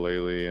my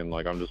ukulele, and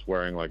like I'm just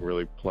wearing like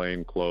really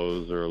plain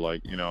clothes, or like,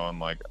 you know, and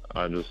like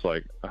I just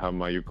like have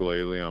my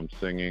ukulele, I'm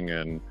singing,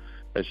 and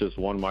it's just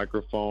one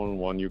microphone,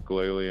 one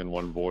ukulele, and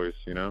one voice,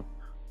 you know.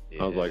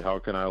 Yeah. I was like, how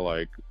can I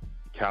like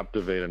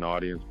captivate an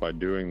audience by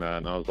doing that?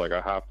 And I was like, I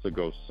have to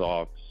go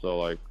soft. So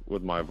like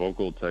with my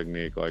vocal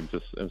technique, like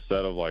just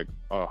instead of like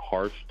a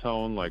harsh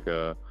tone, like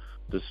a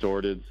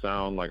distorted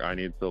sound, like I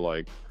need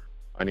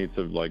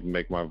to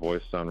make my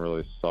voice sound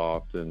really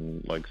soft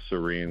and like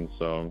serene.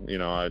 So, you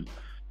know,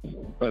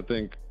 I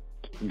think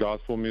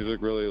gospel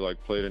music really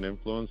like played an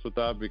influence with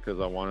that, because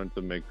I wanted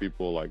to make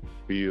people like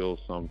feel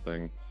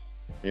something,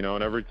 you know.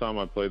 And every time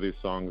I play these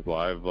songs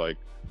live, like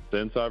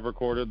since I've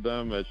recorded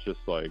them, it's just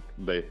like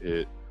they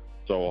hit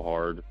so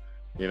hard,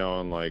 you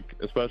know. And like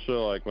especially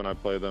like when I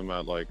play them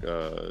at like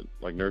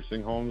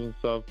nursing homes and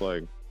stuff,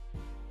 like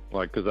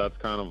because that's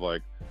kind of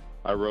like,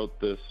 I wrote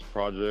this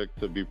project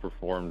to be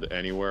performed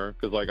anywhere,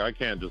 because like I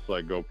can't just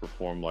like go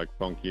perform like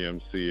Funky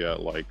MC at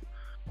like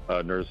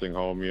a nursing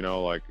home, you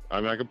know. Like, I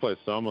mean, I could play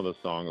some of the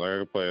songs, like I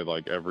could play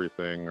like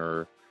Everything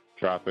or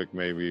Traffic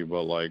maybe,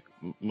 but like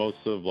most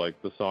of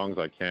like the songs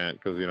I can't,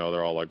 because, you know,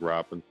 they're all like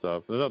rap and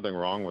stuff. There's nothing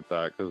wrong with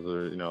that, because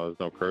you know, there's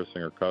no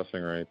cursing or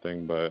cussing or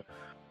anything. But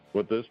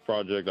with this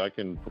project, I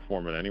can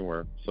perform it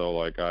anywhere. So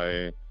like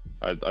I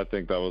I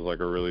think that was like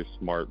a really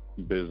smart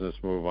business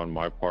move on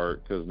my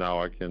part, because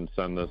now I can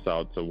send this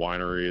out to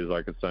wineries.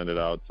 I could send it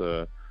out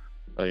to,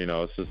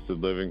 assisted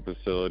living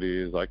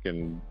facilities. I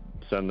can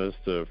send this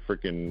to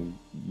freaking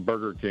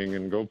Burger King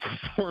and go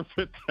perform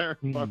it there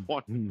if I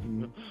want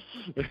to.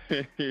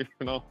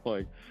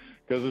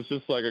 Because it's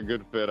just like a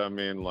good fit. I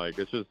mean, like,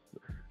 it's just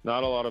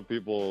not a lot of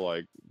people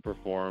like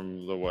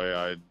perform the way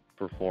I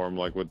perform,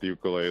 like with the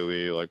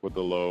ukulele, like with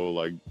the low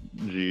like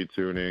G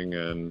tuning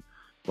and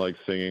like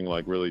singing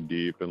like really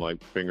deep and like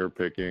finger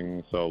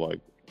picking. So like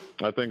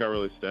I think I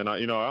really stand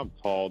out. I'm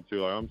tall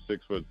too. Like I'm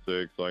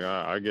 6'6". Like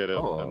I get it.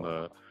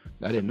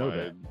 I didn't know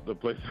that. The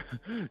place.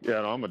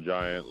 Yeah, no, I'm a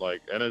giant.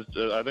 Like, and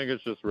I think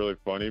it's just really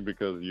funny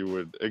because you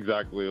would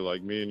exactly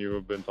like me and you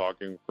have been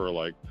talking for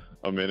like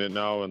a minute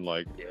now, and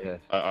like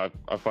I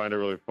find it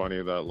really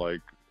funny that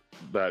like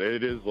that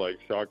it is like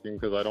shocking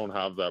because I don't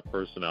have that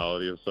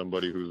personality of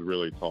somebody who's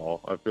really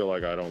tall. I feel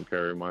like I don't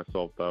carry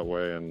myself that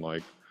way, and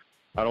like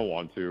I don't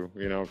want to,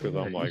 because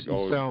I'm like,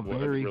 you sound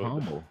very really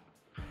humble.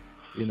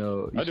 You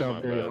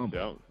sound very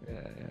humble.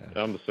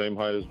 Yeah. I'm the same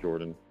height as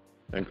Jordan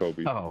and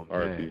Kobe. Oh,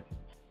 RIP.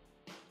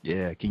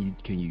 Yeah. Can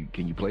you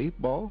play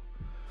ball?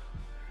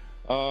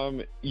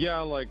 Yeah.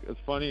 Like it's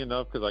funny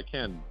enough because I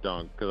can't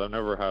dunk because I've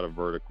never had a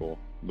vertical,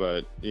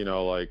 but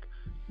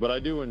but I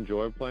do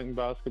enjoy playing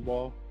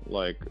basketball.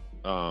 Like,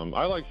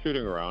 I like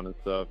shooting around and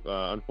stuff.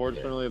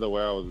 Unfortunately, the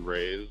way I was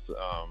raised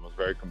was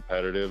very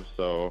competitive.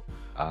 So,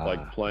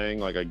 like, playing,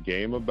 like, a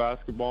game of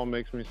basketball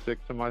makes me sick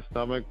to my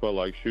stomach. But,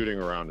 like, shooting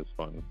around is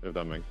fun, if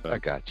that makes sense. I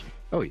got you.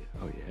 Oh, yeah.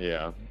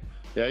 Yeah.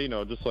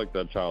 Yeah, just like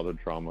that childhood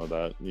trauma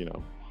that,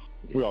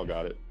 we all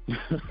got it.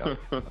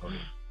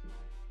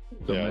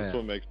 So, man, that's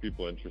what makes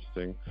people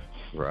interesting.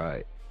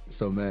 Right.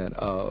 So, man,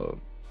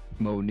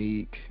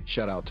 Monique,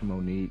 shout out to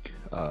Monique.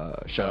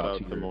 Shout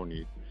out to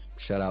Monique.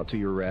 Shout out to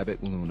your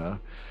rabbit, Luna.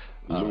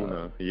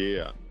 Luna,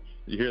 yeah.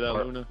 You hear that,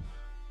 Luna?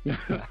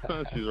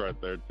 She's right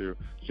there, too.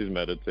 She's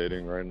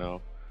meditating right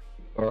now.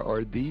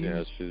 Are these...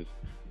 Yeah,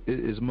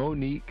 Is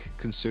Monique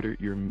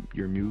considered your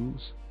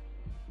muse?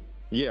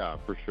 Yeah,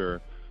 for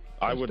sure.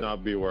 I would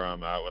not be where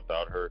I'm at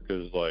without her,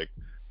 because, like,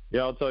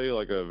 I'll tell you,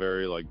 like, a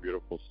very, like,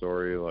 beautiful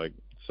story. Like,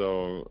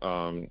 so,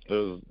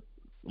 so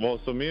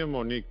me and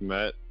Monique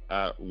met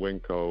at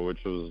Winco,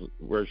 which was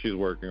where she's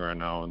working right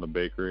now in the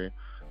bakery.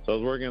 So I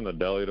was working in the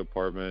deli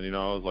department.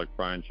 I was like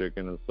frying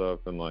chicken and stuff,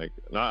 and like,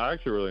 I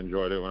actually really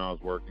enjoyed it when I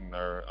was working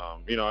there.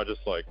 I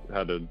just like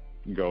had to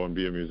go and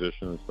be a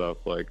musician and stuff.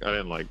 Like, I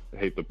didn't like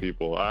hate the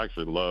people. I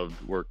actually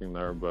loved working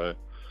there, but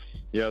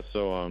yeah.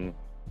 So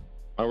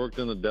I worked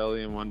in the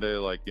deli, and one day,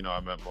 like,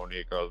 I met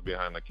Monique. I was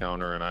behind the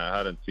counter, and I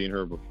hadn't seen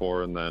her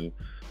before. And then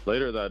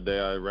later that day,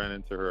 I ran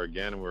into her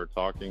again, and we were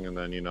talking. And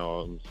then,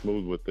 I'm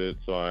smooth with it,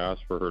 so I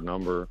asked for her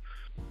number.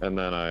 And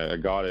then I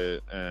got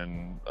it,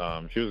 and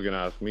she was gonna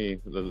ask me.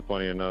 This is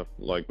funny enough,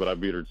 like, but I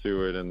beat her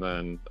to it. And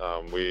then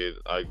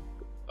I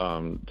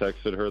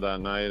texted her that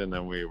night, and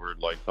then we were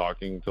like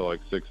talking till like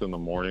 6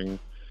 a.m.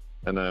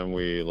 And then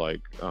we like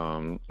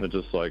it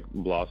just like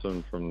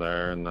blossomed from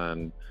there. And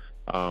then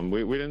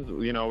we didn't,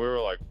 we were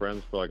like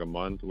friends for like a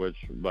month, which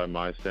by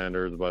my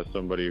standards, by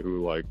somebody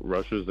who like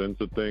rushes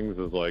into things,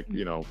 is like,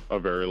 a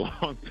very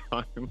long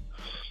time.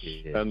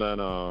 Yeah. And then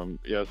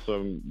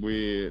so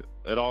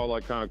it all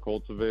like kind of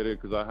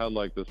cultivated because I had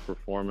like this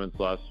performance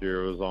last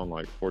year. It was on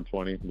like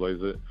 420 Blaze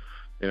It,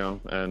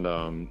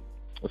 and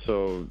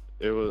so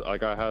it was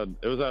like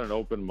it was at an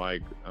open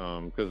mic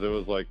because it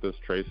was like this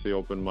Tracy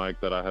open mic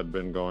that I had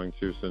been going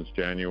to since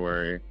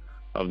January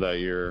of that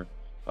year.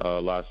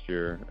 Last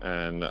year,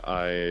 and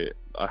I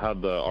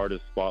had the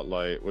artist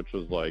spotlight, which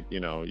was like,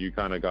 you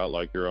kind of got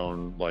like your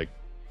own like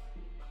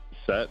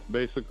set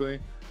basically,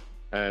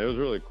 and it was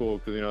really cool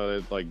because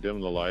they'd like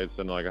dim the lights,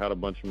 and like I had a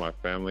bunch of my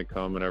family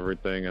come and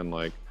everything, and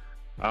like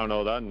I don't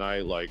know, that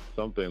night like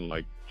something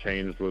like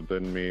changed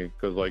within me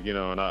because like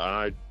and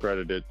I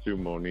credit it to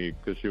Monique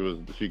because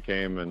she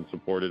came and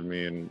supported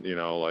me, and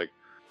like,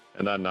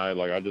 and that night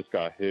like I just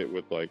got hit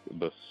with like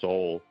the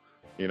soul.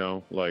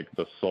 Like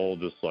the soul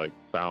just like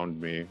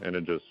found me, and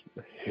it just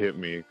hit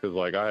me because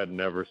like I had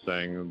never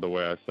sang the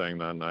way I sang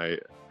that night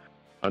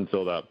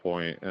until that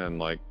point. And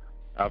like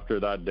after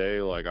that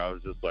day, like I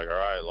was just like, all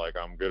right, like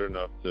I'm good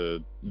enough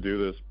to do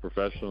this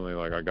professionally.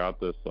 Like I got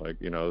this, like,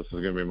 this is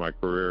going to be my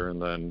career.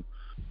 And then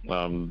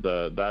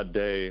that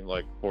day,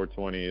 like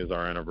 420 is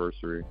our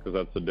anniversary because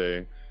that's the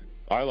day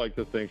I like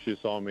to think she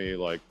saw me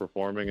like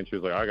performing, and she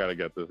was like, I got to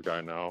get this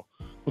guy now.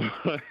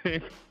 Because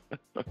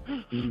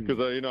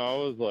I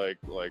was like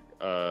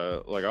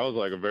I was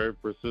like a very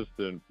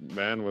persistent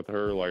man with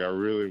her. Like I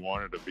really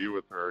wanted to be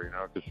with her,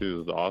 because she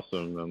was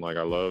awesome, and like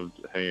I loved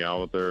hanging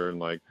out with her, and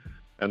like,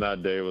 and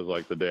that day was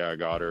like the day I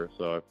got her.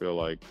 So I feel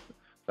like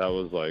that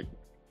was like,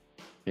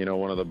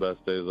 one of the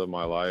best days of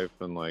my life.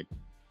 And like,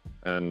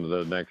 and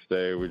the next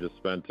day we just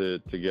spent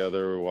it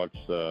together. We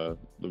watched the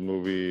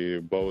movie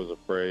Beau is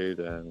Afraid,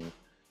 and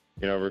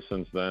ever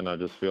since then, I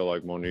just feel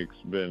like Monique's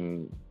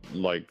been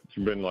like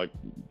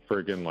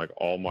freaking like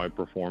all my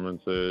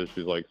performances.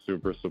 She's like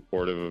super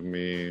supportive of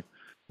me,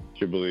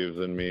 she believes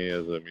in me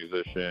as a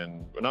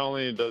musician. But not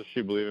only does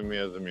she believe in me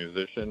as a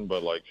musician,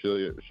 but like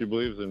she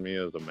believes in me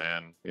as a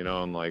man, you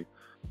know, and like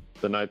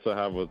the nights I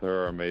have with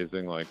her are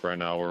amazing. Like right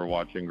now we're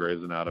watching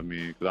Grey's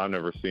Anatomy because I've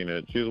never seen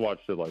it. She's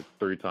watched it like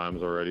 3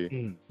 times already.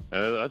 And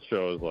that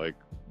show is like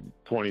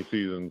 20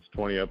 seasons,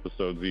 20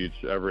 episodes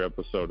each. Every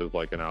episode is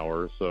like an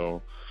hour.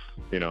 So,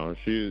 you know,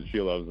 she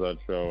loves that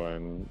show,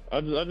 and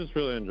I just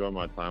really enjoy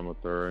my time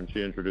with her. And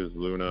she introduced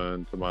Luna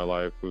into my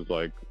life, who's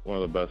like one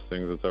of the best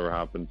things that's ever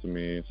happened to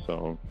me.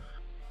 So,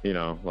 you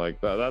know, like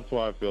that's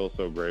why I feel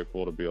so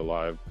grateful to be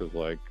alive, because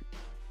like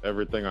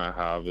everything I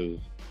have is,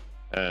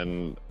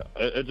 and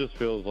it just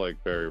feels like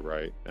very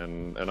right.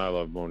 And I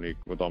love Monique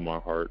with all my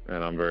heart,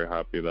 and I'm very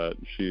happy that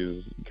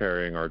she's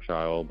carrying our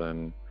child,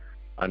 and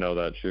I know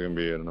that she's gonna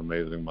be an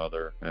amazing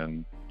mother.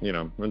 And you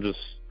know, I'm just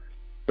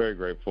very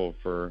grateful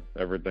for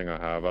everything I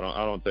have. I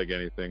don't take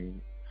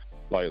anything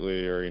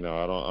lightly, or you know,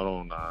 I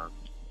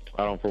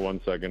don't for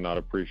one second not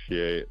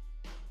appreciate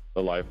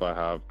the life I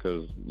have,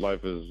 because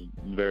life is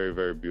very,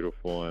 very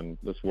beautiful, and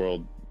this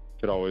world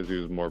could always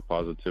use more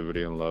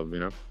positivity and love, you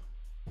know.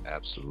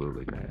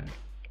 Absolutely, man.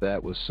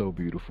 That was so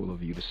beautiful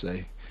of you to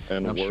say.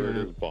 And word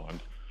is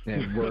bond.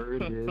 And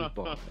word is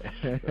bond.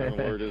 And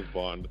word is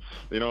bond.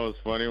 You know, it's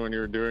funny when you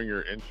were doing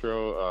your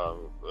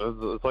intro,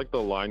 it's like the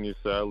line you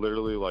said, I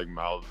literally like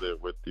mouthed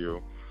it with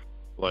you.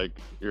 Like,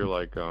 you're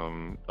like,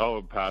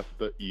 oh, past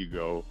the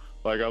ego.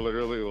 Like, I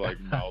literally like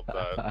mouthed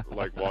that,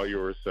 like, while you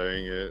were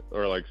saying it,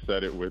 or like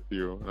said it with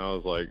you. And I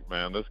was like,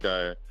 man, this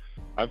guy,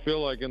 I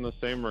feel like in the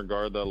same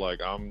regard that like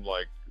I'm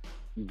like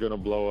gonna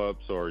blow up,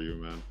 so are you,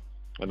 man.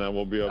 And then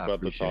we'll be up at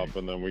the top,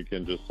 and then we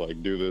can just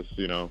like do this,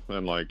 you know,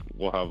 and like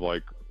we'll have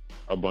like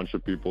a bunch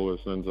of people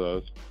listening to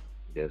us.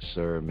 Yes,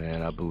 sir,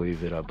 man. I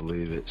believe it.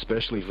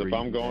 Especially for if you,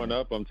 I'm going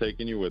up, I'm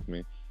taking you with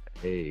me.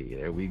 Hey,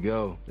 there we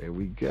go. I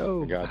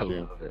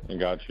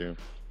got you.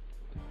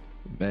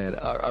 Man,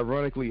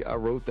 ironically, I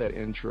wrote that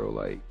intro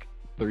like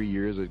 3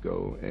 years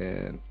ago,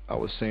 and I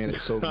was saying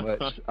it so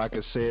much I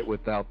could say it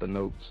without the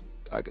notes.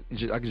 I could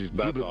just.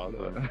 That's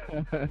awesome.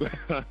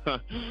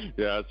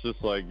 Yeah, it's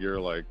just like your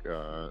like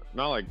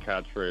not like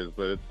catchphrase,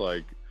 but it's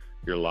like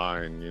your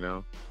line, you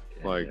know.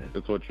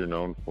 It's what you're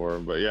known for.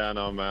 But yeah,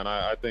 no, man,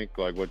 I think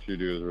like what you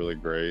do is really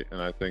great,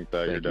 and I think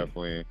that you're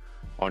definitely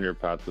on your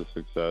path to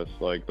success.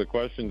 Like the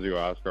questions you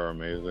ask are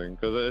amazing,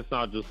 because it's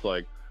not just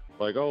like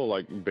oh,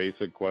 like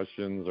basic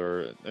questions,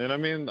 and I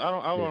mean, I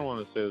don't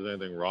want to say there's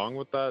anything wrong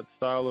with that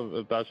style of,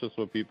 if that's just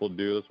what people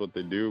do, that's what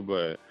they do.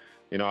 But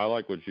you know, I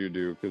like what you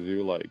do, because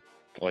you like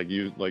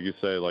you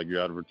say, like you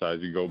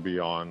advertise, you go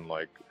beyond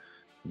like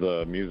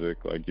the music,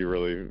 like you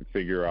really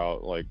figure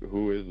out like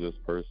who is this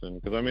person,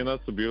 because I mean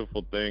that's the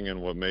beautiful thing,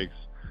 and what makes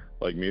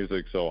like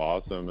music so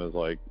awesome is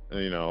like,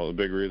 you know, the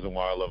big reason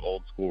why I love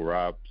old school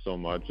rap so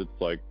much, it's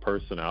like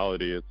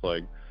personality. It's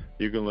like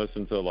you can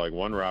listen to like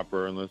one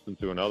rapper and listen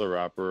to another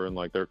rapper, and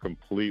like they're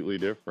completely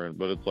different,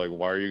 but it's like,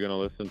 why are you going to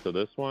listen to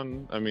this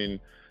one? I mean,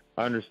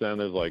 I understand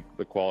there's like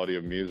the quality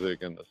of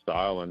music and the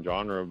style and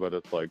genre, but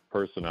it's like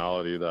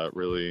personality that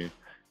really,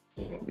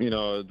 you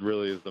know, it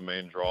really is the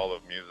main draw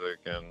of music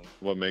and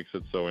what makes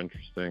it so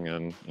interesting.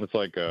 And it's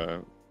like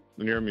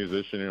when you're a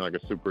musician, you're like a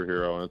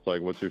superhero, and it's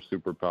like, what's your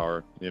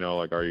superpower? You know,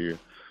 like are you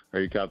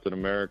Captain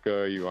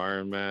America? Are you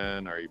Iron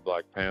Man? Are you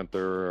Black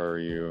Panther? Are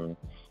you,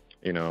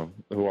 you know,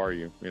 who are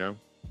you? You know?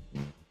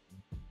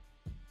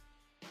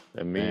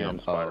 And me, I'm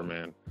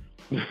Spider-Man.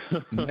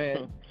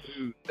 Man,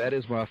 dude, that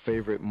is my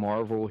favorite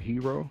Marvel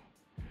hero.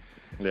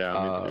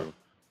 Yeah, me too.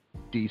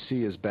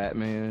 DC is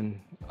Batman.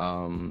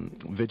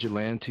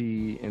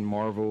 Vigilante in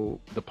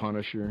Marvel, the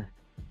Punisher.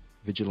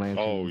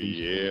 Vigilante. Oh,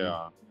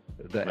 yeah.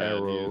 The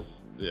Arrow.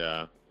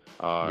 Yeah.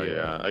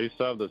 Yeah. I used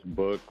to have this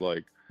book,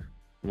 like,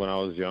 when I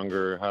was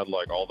younger. It had,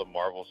 like, all the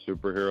Marvel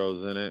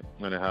superheroes in it,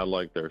 and it had,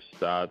 like, their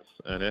stats,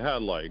 and it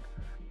had, like,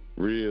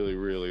 really,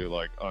 really,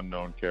 like,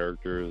 unknown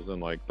characters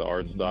and, like, the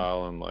art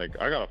style, and, like,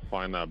 I gotta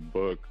find that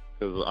book,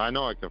 because I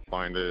know I can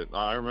find it.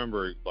 I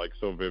remember it, like,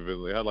 so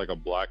vividly. It had, like, a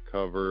black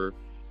cover,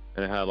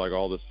 and it had, like,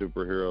 all the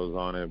superheroes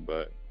on it,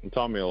 but it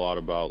taught me a lot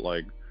about,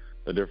 like,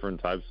 the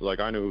different types. Like,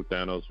 I knew who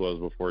Thanos was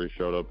before he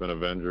showed up in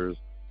Avengers,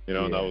 you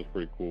know, and that was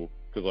pretty cool,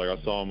 because, like,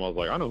 I saw him, I was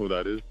like, I know who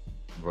that is.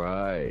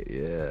 Right,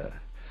 yeah.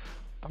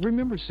 I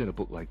remember seeing a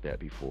book like that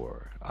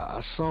before.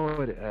 I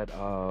saw it at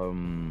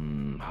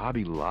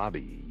Hobby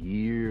Lobby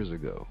years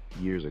ago.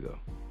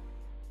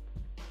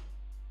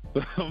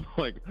 I'm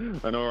like,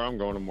 I know where I'm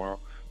going tomorrow.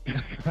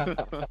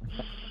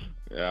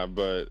 Yeah,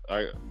 but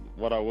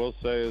what I will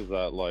say is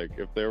that, like,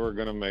 if they were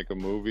gonna make a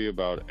movie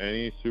about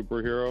any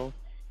superhero,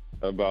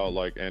 about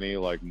like any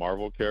like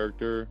Marvel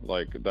character,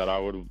 like that I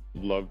would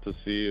love to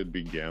see, it'd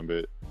be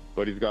Gambit.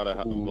 But he's gotta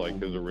have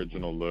like his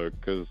original look,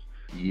 because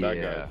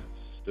that guy's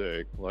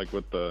sick. Like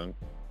with the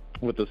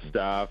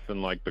staff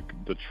and like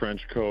the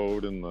trench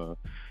coat and the,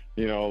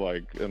 you know,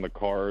 like, and the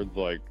cards,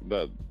 like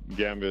that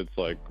Gambit's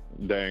like,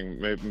 dang,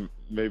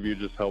 maybe you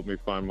just help me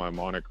find my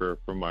moniker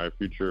for my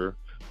future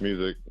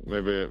music.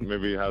 Maybe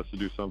it has to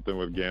do something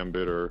with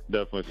Gambit, or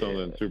definitely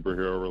something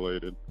superhero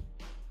related.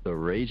 The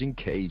Raging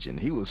Cajun,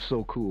 he was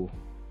so cool.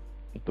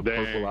 The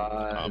Dang, purple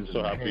eyes. I'm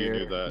so happy you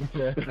knew that.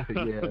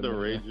 Yeah, the man.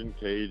 Raging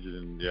Cage,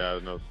 and yeah,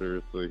 no,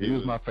 seriously. He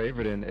was my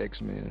favorite in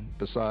X-Men,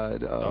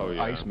 beside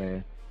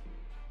Iceman.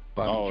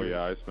 Bobby Drake.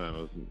 Yeah, Iceman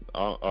was.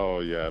 Oh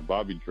yeah,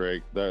 Bobby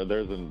Drake.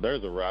 There's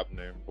a rap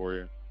name for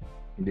you.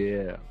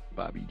 Yeah,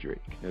 Bobby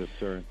Drake. Yes,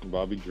 sir.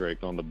 Bobby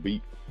Drake on the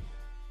beat.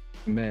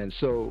 Man,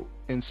 so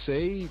in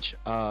Sage,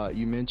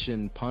 you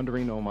mentioned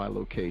pondering on my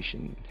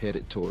location,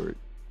 headed toward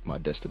my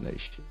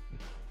destination.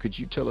 Could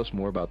you tell us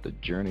more about the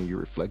journey you're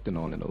reflecting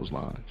on in those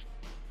lines?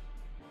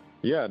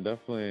 Yeah,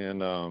 definitely.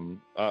 And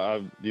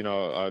I'd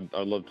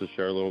love to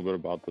share a little bit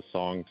about the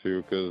song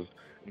too, because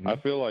I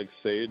feel like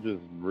Sage is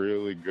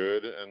really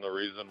good, and the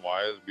reason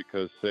why is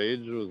because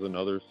Sage was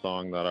another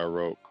song that I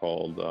wrote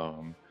called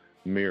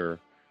Mirror,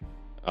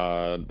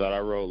 that I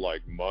wrote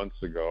like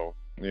months ago,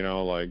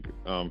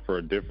 for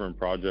a different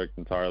project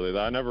entirely.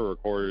 That I never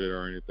recorded it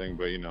or anything,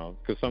 but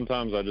because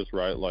sometimes I just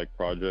write like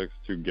projects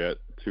to get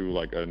to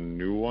like a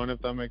new one,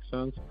 if that makes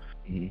sense.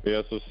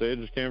 Yeah, so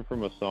Sage came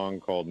from a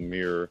song called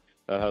Mirror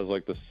that has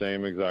like the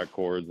same exact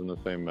chords and the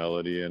same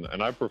melody, and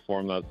I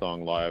performed that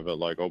song live at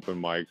like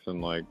open mics,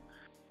 and like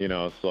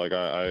so like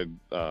I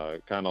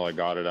kind of like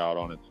got it out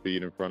on its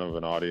feet in front of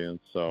an audience.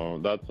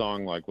 So that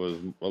song like was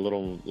a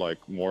little like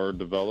more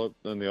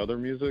developed than the other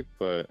music,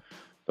 but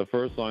the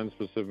first line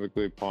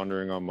specifically,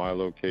 pondering on my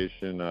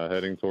location,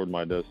 heading toward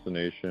my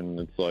destination,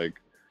 it's like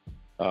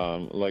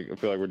I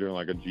feel like we're doing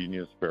like a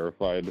Genius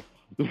verified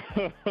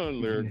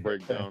lyric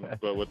breakdown,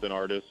 but with an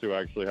artist who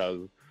actually has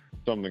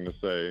something to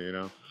say,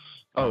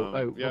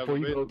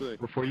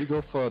 Before you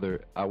go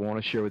further, I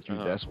want to share with you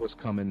that's what's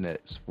coming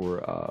next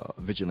for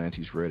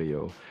Vigilantes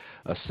Radio,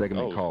 a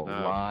segment called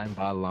Line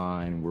by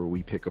Line, where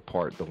we pick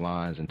apart the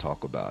lines and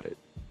talk about it.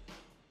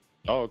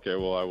 Oh, okay.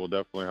 Well, I will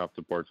definitely have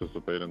to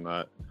participate in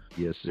that.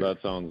 Yes, sir.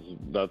 That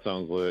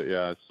sounds lit.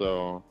 Yeah.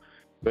 So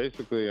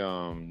basically,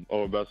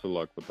 best of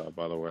luck with that,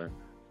 by the way.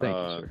 Thank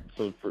you,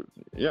 sir.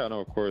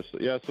 Of course.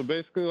 Yeah. So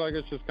basically, like,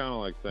 it's just kind of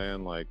like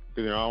saying, like,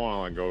 cause, I want to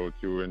like go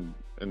too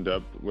in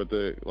depth with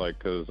it, like,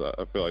 cause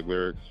I feel like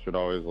lyrics should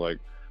always like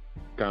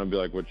kind of be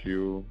like what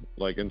you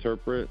like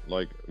interpret,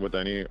 like with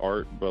any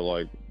art,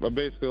 but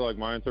basically like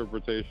my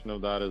interpretation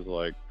of that is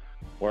like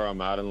where I'm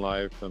at in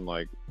life, and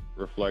like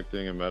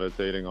reflecting and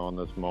meditating on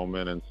this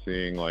moment and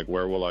seeing like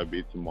where will I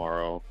be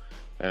tomorrow,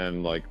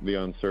 and like the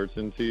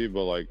uncertainty,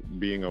 but like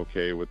being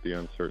okay with the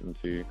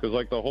uncertainty, because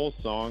like the whole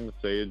song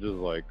Sage is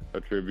like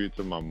a tribute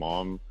to my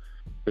mom,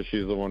 because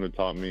she's the one who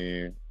taught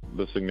me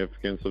the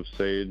significance of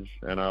sage,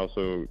 and I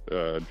also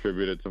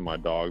attribute it to my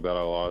dog that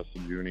I lost,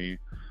 Junie,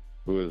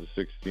 who was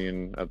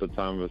 16 at the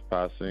time of his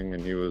passing,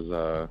 and he was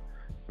a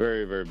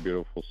very, very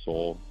beautiful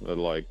soul. That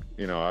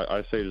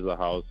I sage the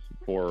house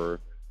for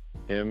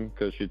him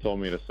because she told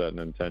me to set an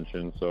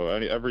intention. So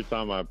every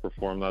time I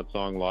perform that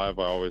song live,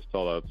 I always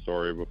tell that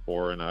story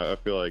before, and I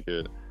feel like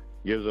it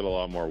gives it a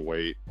lot more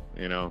weight,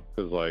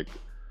 because like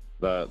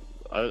that.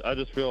 I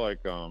just feel like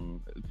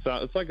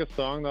it's like a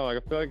song that like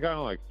I feel like kind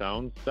of like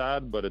sounds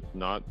sad, but it's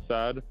not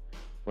sad.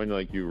 When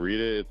like you read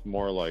it, it's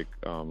more like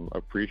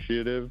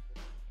appreciative.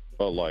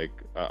 But like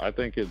I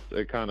think it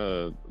kind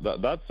of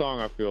that song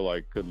I feel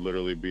like could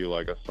literally be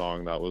like a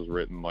song that was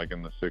written like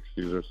in the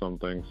 60s or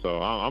something. So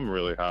I'm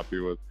really happy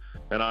with.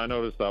 And I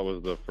noticed that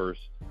was the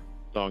first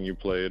song you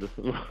played,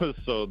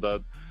 so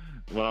that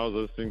when I was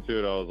listening to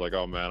it, I was like,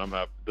 oh man, I'm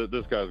happy.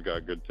 This guy's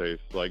got good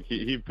taste. Like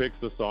he picks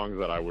the songs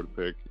that I would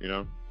pick,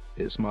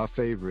 It's my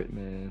favorite,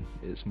 man.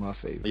 It's my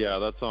favorite. Yeah,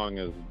 that song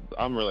is.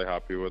 I'm really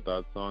happy with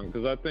that song,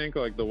 because I think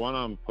like the one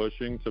I'm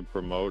pushing to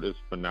promote is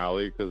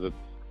Finale, because it's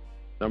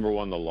number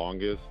one, the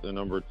longest, and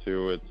number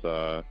two,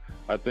 it's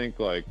I think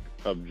like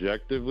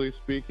objectively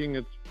speaking,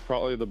 it's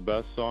probably the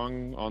best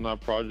song on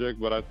that project.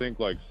 But I think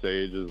like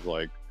Sage is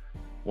like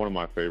one of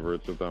my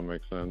favorites, if that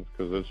makes sense,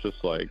 because it's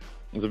just like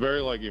it's a very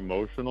like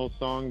emotional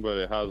song, but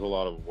it has a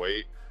lot of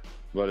weight.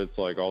 But it's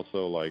like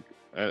also like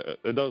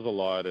it does a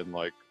lot in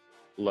like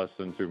less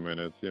than 2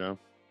 minutes,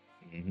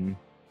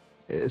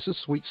 It's a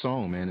sweet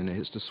song, man, and it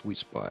hits the sweet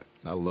spot.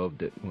 I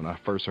loved it. When I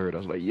first heard it, I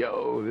was like,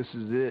 yo, this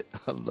is it.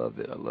 I love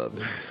it.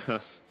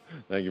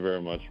 Thank you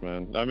very much,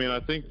 man. I mean, I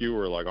think you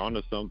were like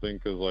onto something,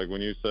 because like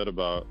when you said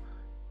about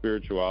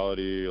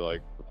spirituality,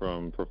 like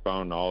from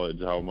Profound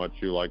Knowledge, how much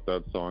you like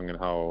that song, and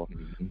how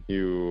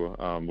you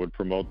would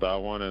promote that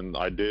one, and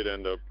I did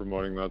end up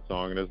promoting that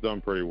song, and it's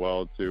done pretty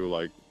well too,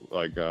 like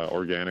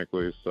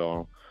organically.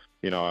 So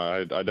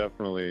I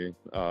definitely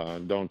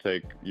don't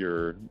take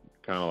your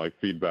kind of like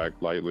feedback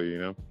lightly,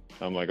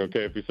 I'm like,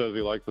 okay, if he says he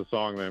likes the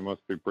song, then it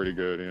must be pretty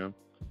good,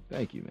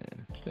 Thank you,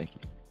 man. Thank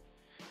you.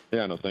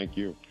 Yeah, no, thank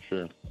you, for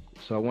sure.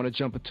 So I want to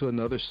jump into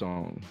another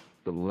song.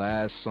 The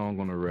last song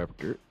on the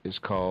record is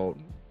called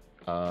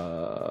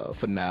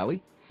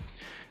Finale.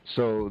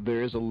 So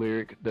there is a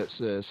lyric that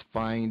says,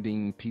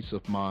 finding peace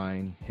of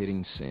mind,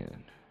 hitting sin.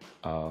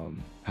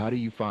 How do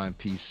you find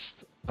peace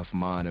of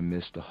mind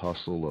amidst the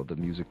hustle of the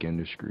music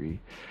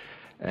industry,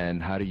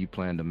 and how do you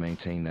plan to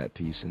maintain that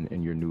peace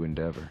in your new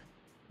endeavor?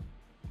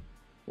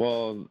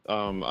 Well,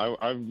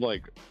 I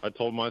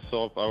told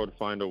myself I would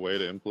find a way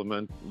to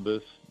implement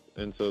this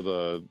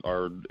into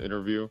our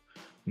interview,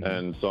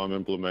 and so I'm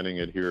implementing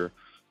it here.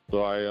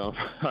 So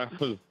I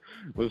was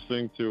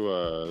listening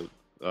to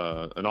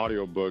an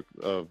audiobook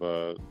of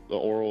the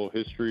oral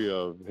history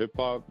of hip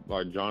hop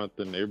by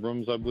Jonathan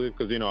Abrams, I believe,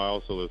 because I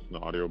also listen to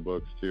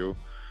audiobooks too.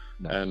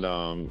 Nice.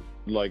 And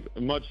like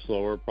a much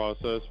slower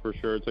process for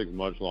sure. It takes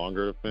much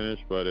longer to finish,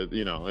 but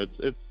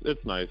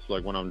it's nice.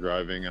 Like when I'm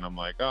driving and I'm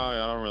like,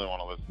 I don't really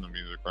want to listen to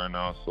music right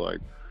now, so like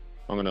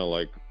I'm gonna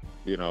like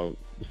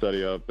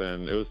study up.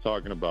 And it was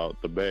talking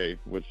about the Bay,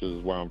 which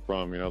is where I'm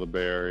from. The Bay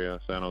Area,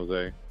 San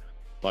Jose.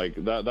 Like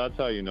that's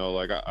how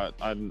like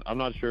I'm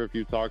not sure if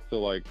you talk to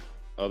like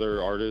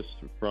other artists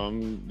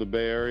from the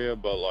Bay Area,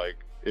 but like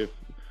if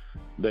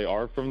they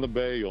are from the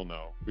Bay, you'll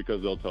know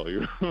because they'll tell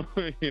you.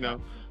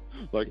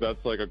 Like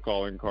that's like a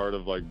calling card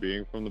of like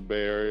being from the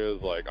Bay Area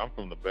is like I'm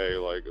from the Bay.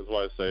 Like that's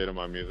why I say it in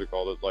my music,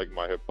 all this like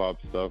my hip hop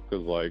stuff,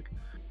 because like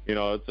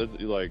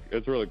it's like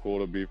it's really cool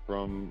to be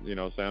from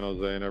San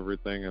Jose and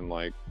everything, and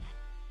like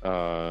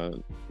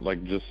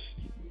just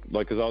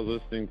like because I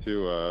was listening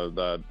to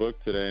that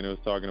book today, and it was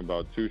talking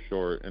about Too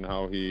Short and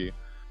how he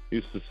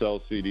used to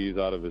sell CDs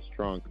out of his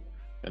trunk,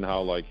 and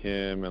how like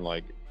him and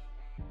like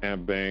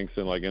Ant Banks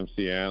and like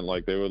MC Ant,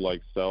 like they would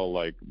like sell,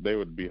 like they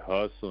would be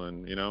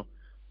hustling,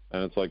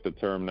 and it's like the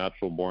term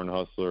natural born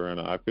hustler, and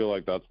I feel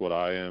like that's what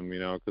I am,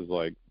 because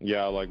like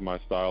like my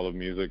style of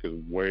music is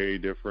way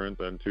different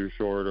than Too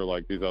Short or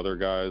like these other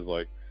guys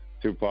like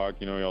Tupac.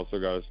 He also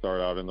got to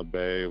start out in the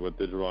Bay with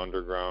Digital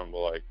Underground, but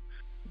like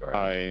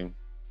right.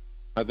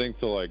 I think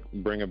to like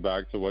bring it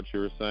back to what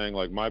you were saying,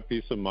 like my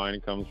peace of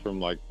mind comes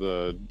from like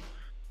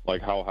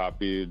like how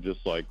happy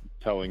just like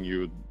telling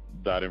you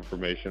that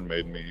information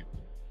made me.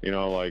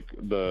 Like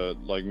the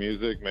like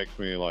music makes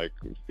me like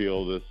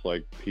feel this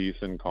like peace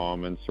and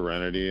calm and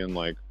serenity, and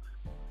like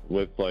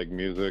with like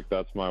music,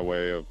 that's my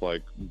way of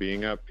like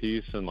being at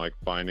peace and like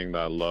finding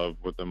that love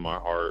within my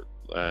heart.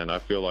 And I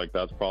feel like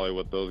that's probably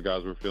what those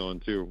guys were feeling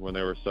too when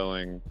they were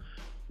selling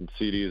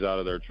CDs out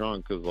of their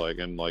trunk, because like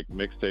and like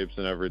mixtapes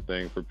and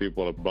everything for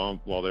people to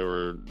bump while they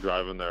were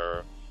driving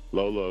their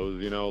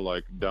Lolos,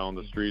 like down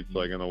the streets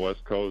like in the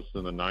West Coast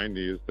in the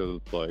 90s,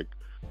 because it's like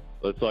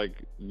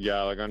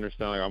I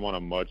understand like I'm on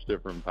a much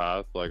different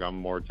path. Like I'm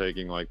more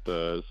taking like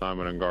the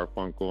Simon and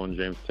Garfunkel and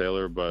James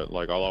Taylor, but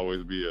like I'll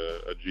always be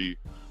a G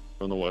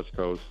from the West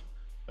Coast,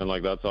 and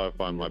like that's how I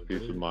find my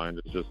peace of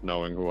mind, is just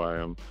knowing who I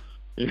am.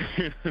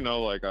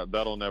 Like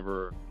that'll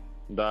never,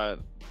 that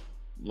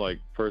like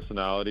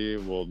personality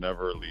will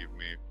never leave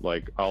me.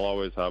 Like I'll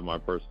always have my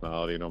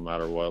personality no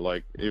matter what.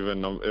 Like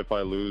even if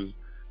I lose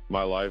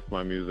my life,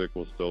 my music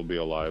will still be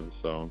alive.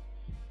 So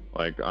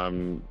like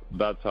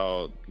that's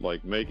how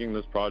like making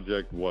this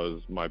project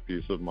was my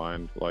peace of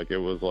mind. Like it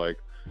was like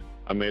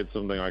I made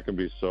something I could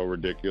be so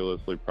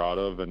ridiculously proud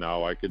of, and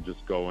now I could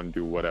just go and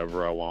do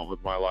whatever I want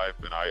with my life,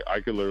 and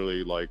I could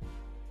literally like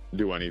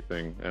do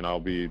anything and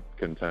I'll be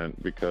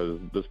content, because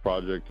this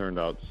project turned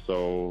out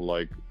so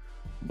like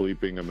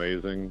bleeping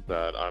amazing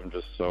that I'm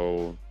just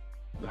so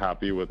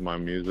happy with my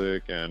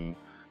music and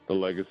the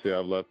legacy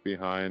I've left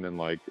behind. And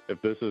like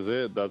if this is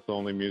it, that's the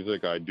only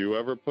music I do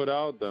ever put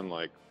out, then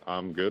like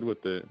I'm good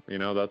with it.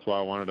 That's why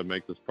I wanted to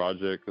make this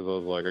project, because I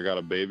was like, I got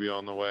a baby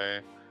on the way,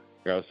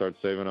 I gotta start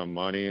saving up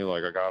money,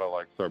 like I gotta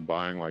like start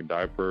buying like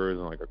diapers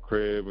and like a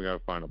crib, we gotta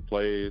find a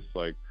place,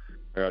 like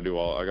I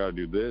gotta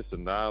do this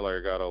and that, like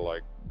I gotta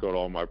like go to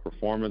all my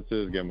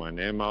performances, get my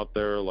name out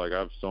there, like I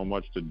have so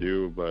much to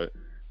do. But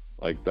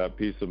like that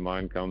peace of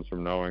mind comes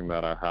from knowing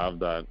that I have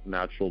that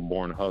natural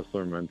born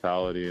hustler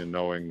mentality, and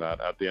knowing that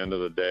at the end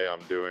of the day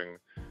I'm doing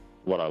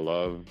what I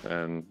love,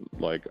 and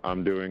like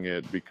I'm doing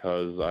it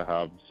because I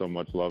have so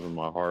much love in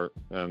my heart.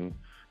 And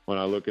when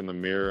I look in the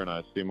mirror and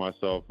I see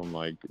myself, I'm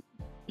like,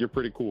 you're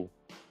pretty cool.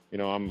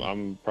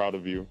 I'm proud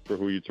of you for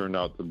who you turned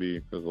out to be.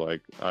 Because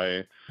like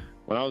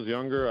when I was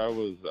younger, I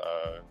was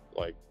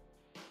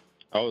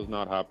I was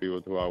not happy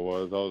with who I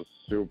was. I was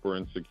super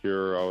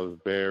insecure. I was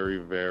very,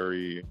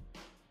 very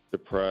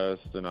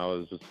depressed, and I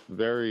was just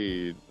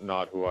very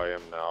not who I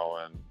am now.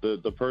 And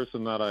the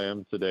person that I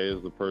am today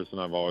is the person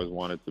I've always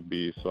wanted to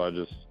be. So I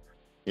just,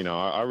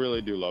 I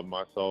really do love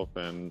myself,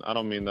 and I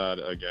don't mean that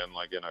again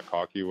like in a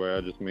cocky way.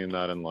 I just mean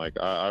that in like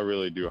I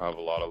really do have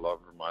a lot of love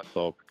for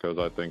myself, because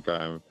I think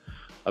I'm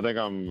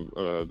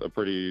a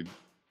pretty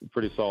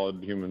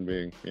solid human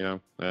being,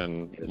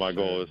 and yes, my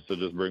goal is to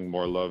just bring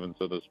more love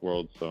into this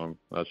world. So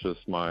that's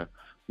just my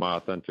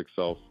authentic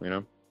self,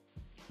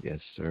 Yes,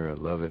 sir. I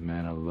love it,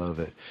 man. I love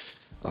it.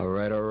 All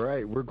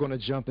right. We're going to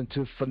jump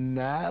into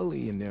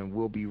finale, and then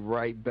we'll be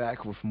right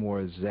back with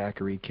more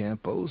Zachary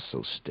Campos,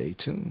 so stay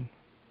tuned.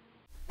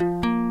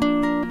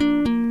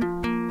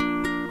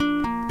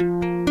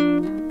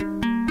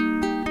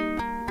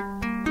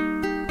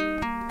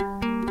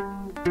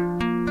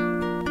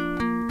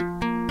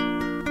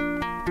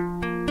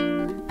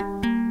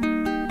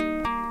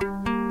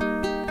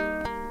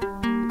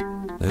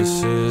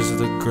 This is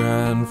the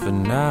grand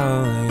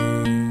finale.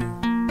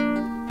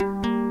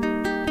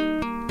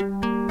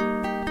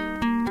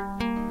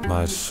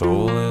 My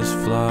soul is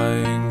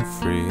flying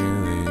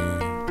freely.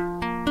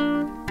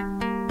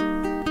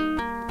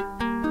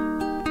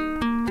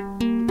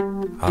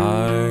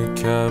 I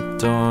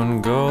kept on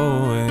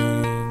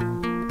going.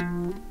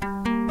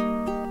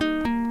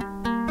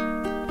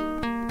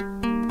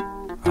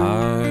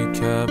 I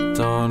kept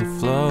on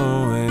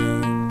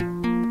flowing.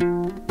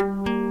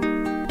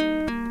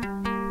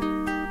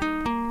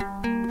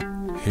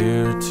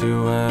 Here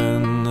to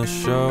end the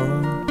show.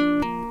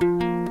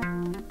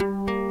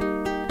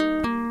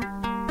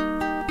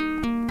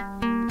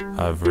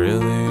 I've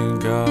really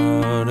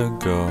gotta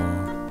go.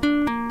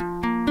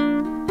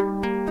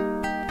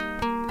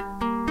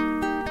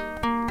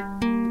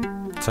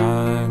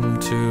 Time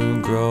to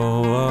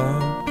grow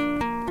up.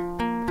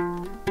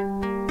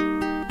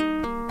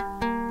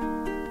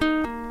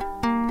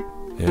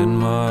 In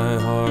my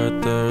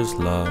heart there's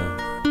love.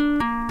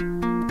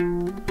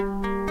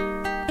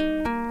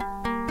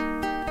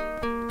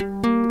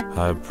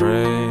 I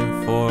pray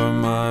for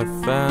my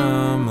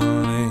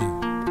family.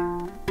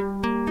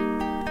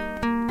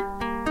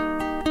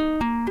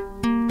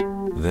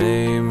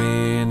 They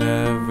mean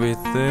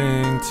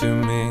everything to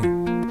me.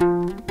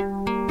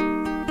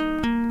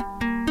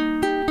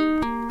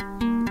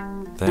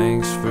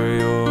 Thanks for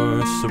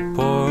your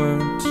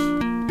support.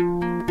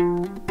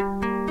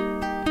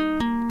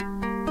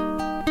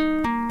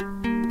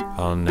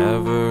 I'll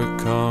never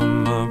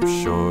come up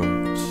short.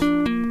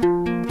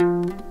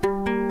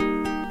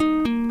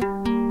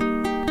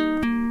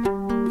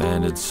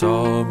 And it's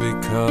all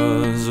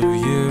because of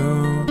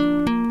you.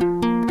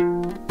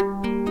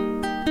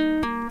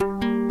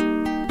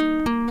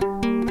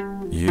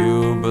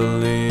 You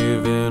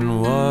believe in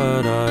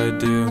what I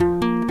do.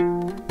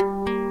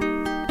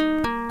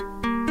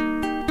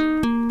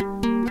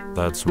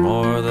 That's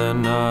more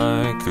than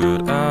I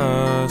could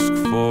ask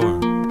for.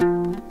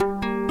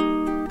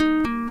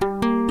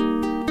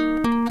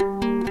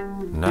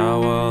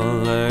 Now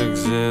I'll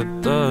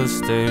exit the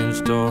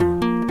stage door.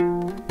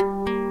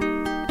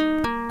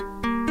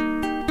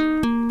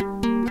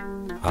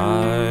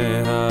 I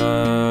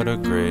had a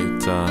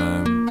great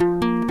time.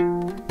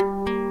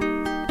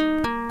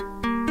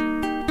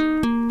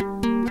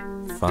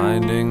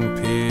 Finding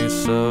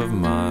peace of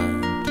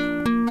mind.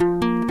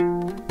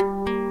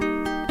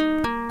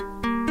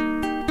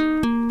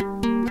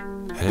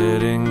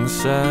 Hitting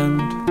send.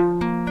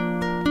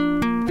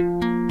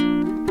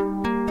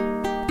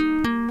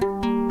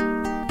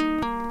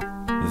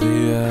 The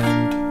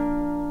end.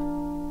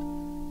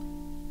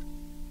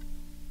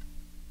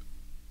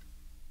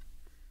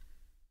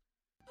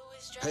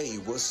 Hey,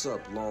 what's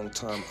up, long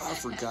time? I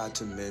forgot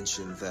to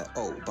mention that,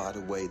 oh, by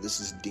the way, this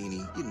is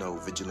Deanie, you know,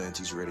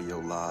 Vigilantes Radio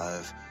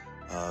Live,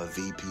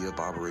 VP of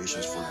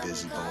Operations for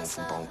Busy Bone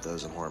from Bone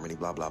Thugs and Harmony,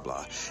 blah, blah,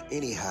 blah.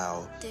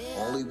 Anyhow,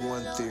 Only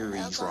One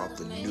Theory dropped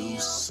a new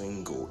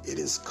single. It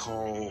is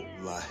called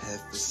La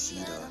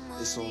Jefecita.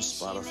 It's on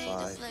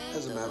Spotify.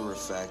 As a matter of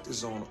fact,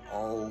 it's on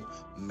all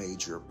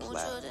major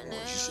platforms.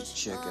 You should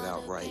check it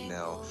out right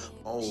now.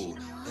 Oh,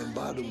 and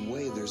by the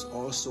way, there's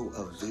also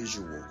a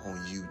visual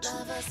on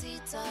YouTube.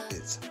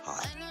 It's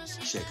hot.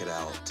 Check it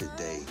out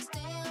today.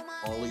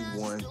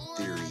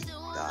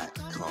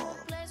 Onlyonetheory.com.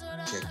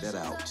 Check that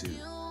out too.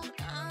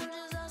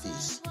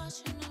 Peace.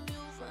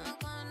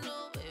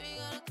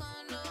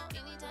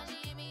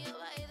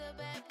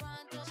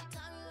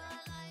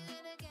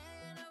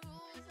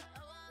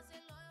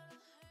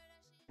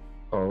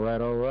 All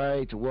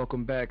right.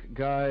 Welcome back,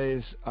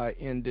 guys. I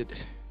ended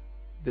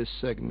this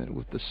segment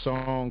with the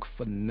song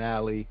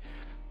finale,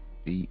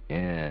 The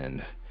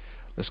End.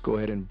 Let's go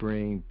ahead and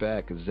bring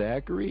back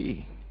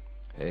Zachary.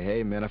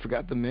 Hey, man, I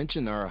forgot to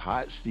mention our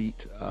hot seat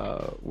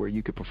where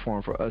you could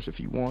perform for us if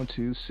you want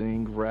to.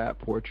 Sing, rap,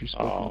 poetry,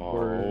 spoken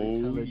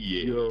word, tell a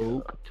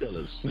joke, tell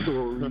a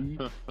story,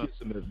 get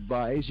some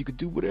advice. You could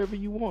do whatever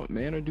you want,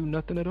 man, or do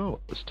nothing at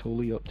all. It's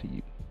totally up to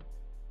you.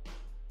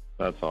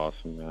 That's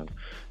awesome, man.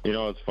 You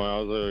know, it's funny.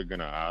 I was going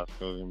to ask.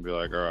 I was going to be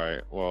like, all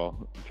right,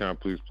 well, can I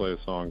please play a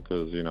song?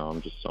 Because, you know,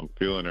 I'm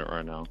feeling it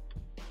right now.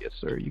 Yes,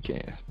 sir, you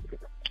can.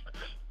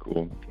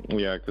 Cool.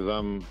 Yeah, because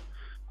I'm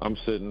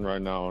sitting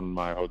right now in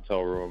my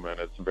hotel room, and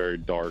it's very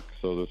dark,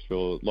 so this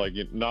feels like,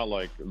 not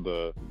like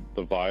the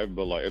vibe,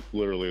 but like it's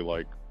literally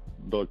like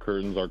the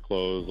curtains are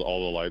closed,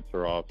 all the lights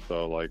are off,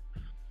 so like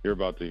you're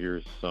about to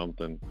hear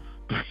something.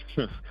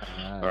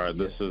 All right,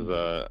 this is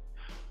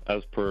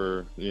as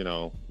per, you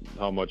know,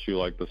 how much you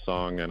like the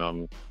song, and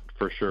I'm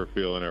for sure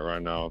feeling it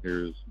right now.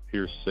 Here's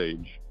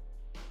Sage.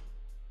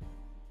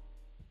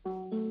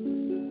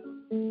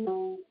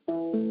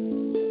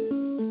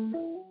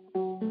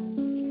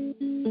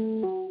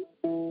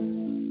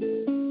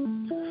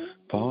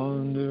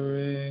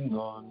 Pondering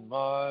on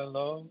my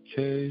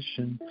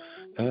location,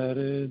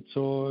 headed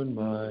toward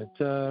my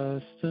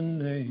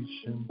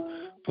destination.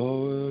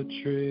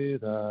 Poetry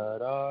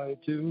that I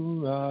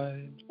do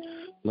write,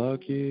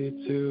 lucky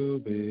to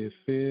be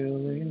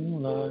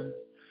feeling like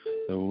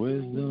the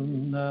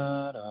wisdom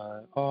that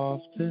I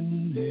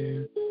often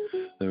hear,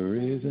 the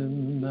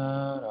reason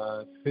that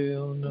I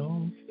feel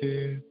no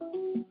fear.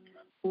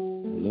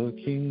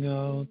 Looking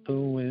out the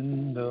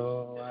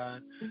window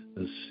at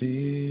the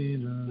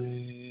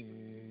scenery,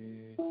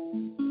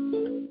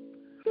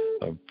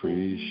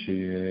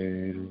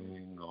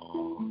 appreciating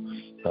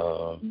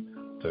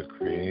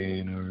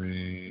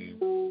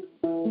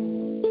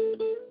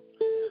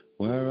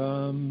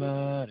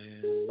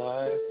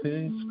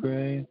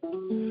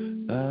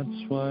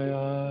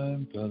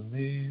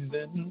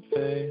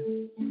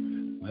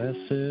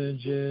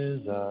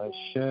messages I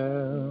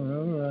share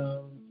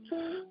around.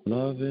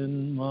 Love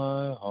in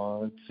my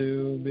heart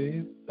to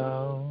be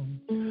found.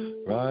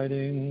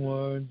 Writing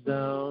words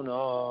down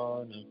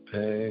on a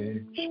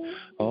page.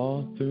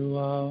 All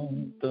throughout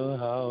the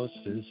house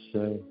is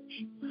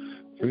sage.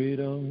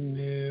 Freedom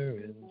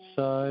here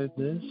inside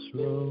this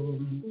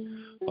room.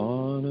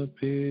 On a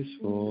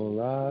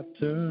peaceful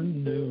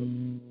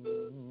afternoon.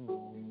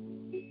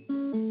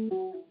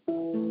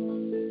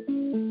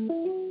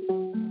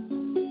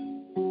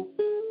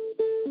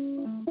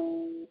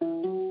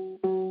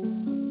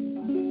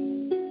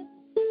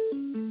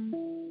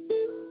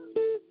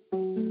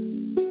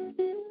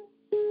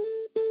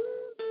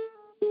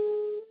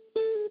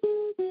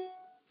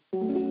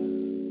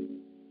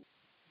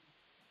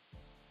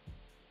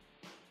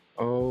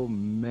 Oh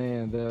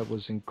man, that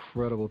was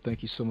incredible.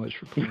 Thank you so much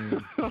for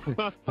playing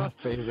my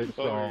favorite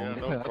song. Oh, yeah,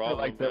 no problem, I feel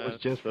like that man. was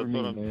just for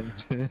me,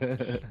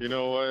 man. You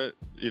know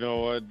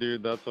what,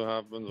 dude? That's what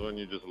happens when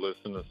you just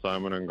listen to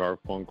Simon and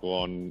Garfunkel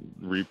on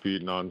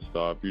repeat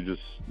nonstop.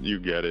 You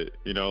get it.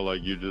 You know,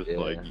 like you just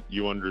like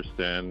you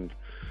understand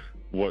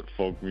what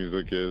folk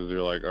music is.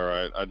 You're like, all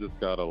right, I just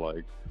gotta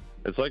like.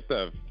 It's like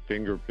that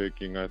finger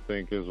picking, I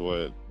think, is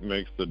what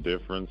makes the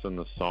difference in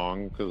the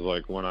song. Because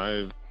like when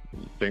I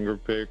finger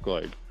pick,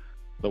 like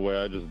the way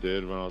I just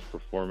did when I was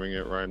performing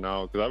it right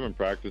now, because I've been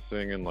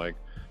practicing and like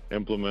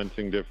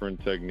implementing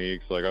different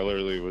techniques. Like I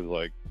literally was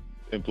like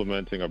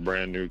implementing a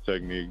brand new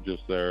technique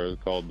just there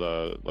called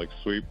like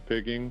sweep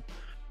picking,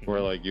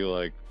 where like you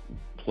like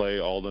play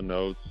all the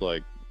notes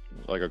like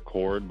a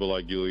chord, but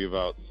like you leave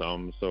out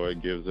some so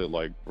it gives it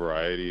like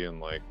variety. And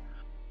like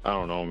I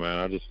don't know, man,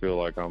 I just feel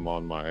like I'm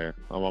on my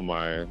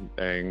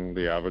Aang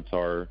the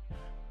Avatar,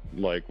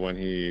 like when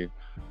he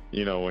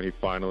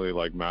finally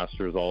like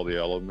masters all the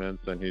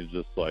elements and he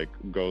just like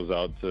goes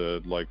out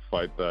to like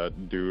fight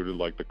that dude,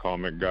 like the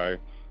comic guy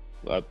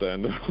at the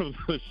end of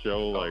the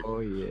show. Like, oh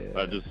yeah,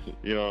 I just,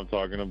 you know what I'm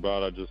talking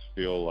about? I just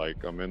feel like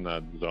I'm in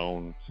that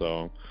zone.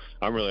 So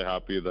I'm really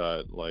happy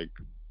that like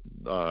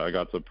I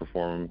got to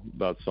perform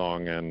that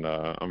song, and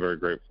I'm very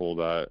grateful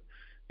that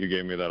you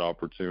gave me that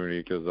opportunity,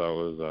 because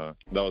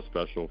that was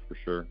special for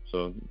sure.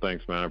 So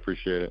thanks, man. I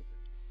appreciate it.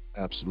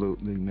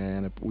 Absolutely,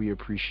 man. We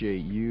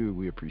appreciate you.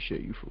 We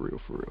appreciate you for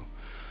real, for real.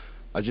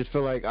 I just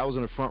feel like I was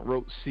in a front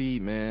row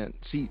seat, man,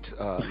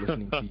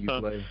 listening to you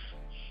play.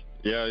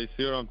 Yeah, you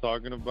see what I'm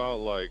talking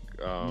about? Like,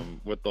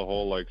 with the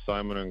whole, like,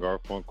 Simon and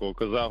Garfunkel,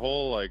 because that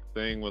whole, like,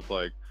 thing with,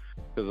 like,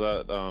 because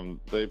that,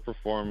 they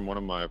performed one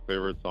of my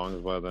favorite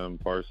songs by them,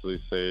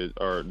 Parsley Sage,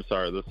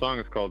 the song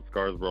is called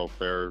Scarsborough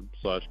Fair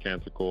 /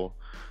 Canticle,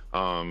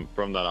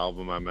 from that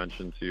album I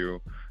mentioned to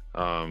you,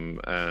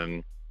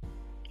 and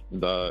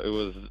it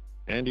was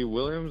Andy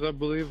Williams, I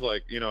believe,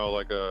 like, you know,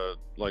 like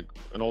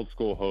an old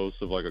school host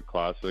of like a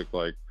classic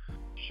like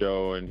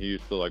show, and he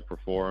used to like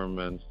perform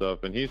and stuff,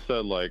 and he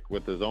said like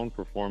with his own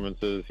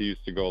performances he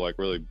used to go like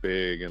really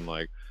big and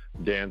like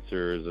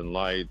dancers and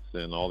lights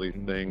and all these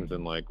things,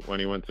 and like when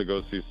he went to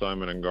go see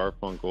Simon and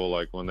Garfunkel,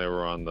 like when they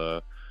were on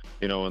the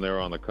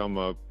come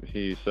up,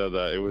 he said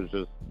that it was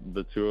just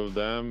the two of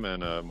them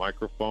and a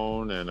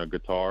microphone and a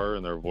guitar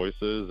and their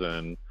voices,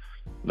 and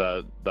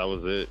that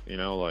was it, you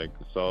know. Like,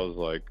 so I was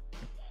like,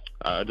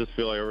 I just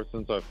feel like ever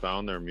since I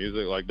found their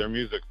music, like their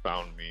music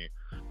found me,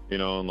 you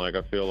know, and like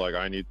I feel like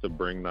I need to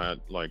bring that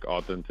like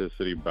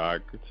authenticity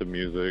back to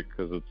music,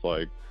 because it's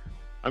like,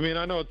 I mean,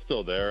 I know it's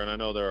still there, and I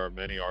know there are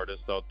many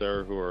artists out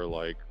there who are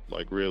like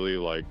really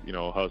like, you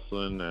know,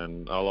 hustling,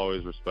 and I'll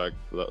always respect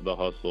the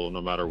hustle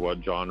no matter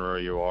what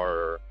genre you are,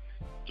 or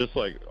just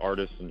like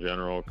artists in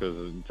general,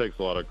 because it takes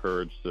a lot of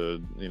courage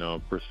to, you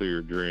know, pursue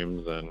your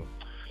dreams. And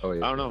oh,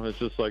 yeah. I don't know, it's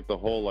just like the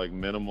whole like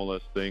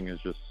minimalist thing is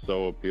just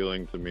so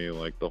appealing to me,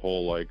 like the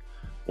whole like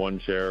one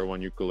chair, one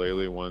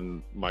ukulele,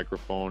 one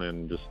microphone,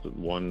 and just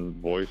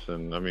one voice.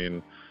 And I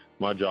mean,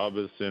 my job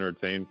is to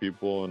entertain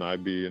people, and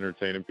I'd be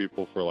entertaining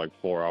people for like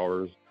 4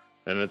 hours,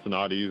 and it's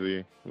not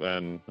easy,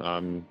 and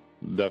I'm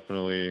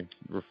definitely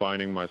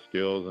refining my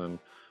skills. And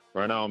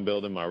right now I'm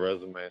building my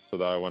resume so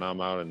that when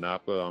I'm out in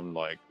Napa, I'm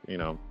like, you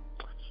know,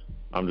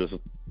 I'm just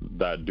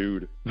that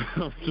dude.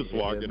 I'm just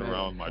walking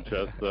around with my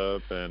chest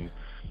up, and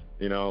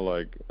you know,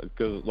 like,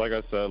 because like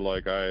I said,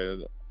 like I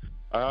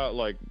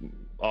like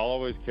I'll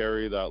always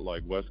carry that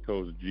like West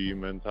Coast G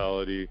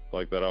mentality,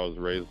 like that I was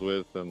raised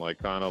with, and like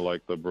kind of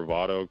like the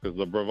bravado, because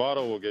the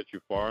bravado will get you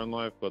far in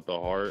life, but the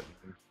heart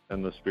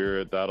and the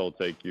spirit, that'll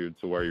take you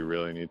to where you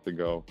really need to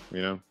go,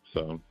 you know.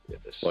 So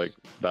like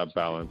that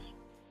balance.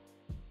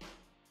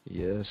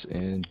 Yes,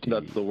 indeed.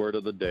 That's the word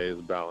of the day,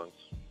 is balance.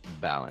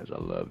 Balance. I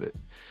love it.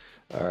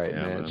 All right,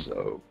 yeah, man.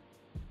 So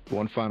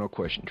one final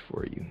question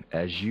for you.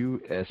 As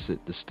you exit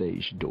the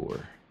stage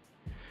door,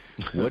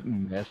 what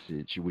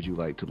message would you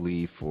like to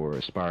leave for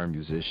aspiring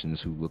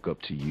musicians who look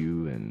up to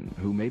you and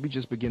who maybe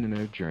just beginning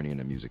their journey in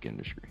the music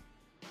industry?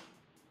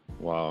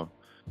 Wow,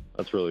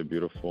 that's really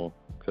beautiful.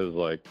 Because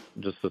like,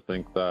 just to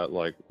think that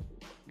like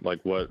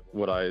what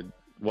would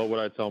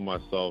I tell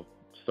myself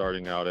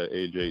starting out at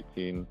age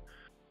 18?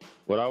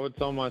 What I would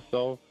tell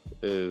myself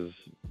is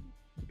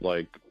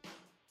like,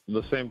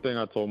 the same thing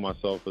I told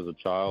myself as a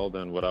child,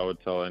 and what I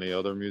would tell any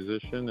other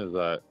musician, is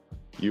that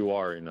you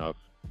are enough.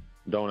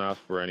 Don't ask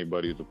for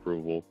anybody's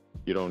approval.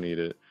 You don't need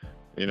it.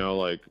 You know,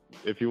 like,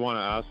 if you want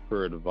to ask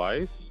for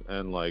advice,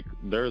 and like,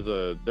 there's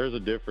a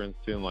difference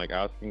between like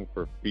asking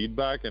for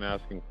feedback and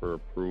asking for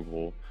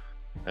approval.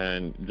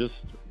 And just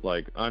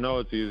like, I know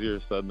it's easier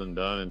said than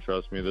done, and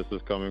trust me, this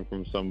is coming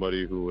from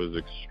somebody who was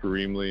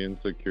extremely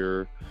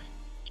insecure,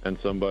 and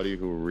somebody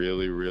who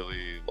really,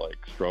 really like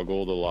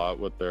struggled a lot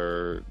with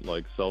their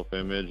like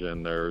self-image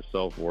and their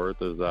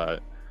self-worth, is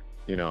that,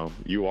 you know,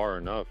 you are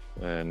enough,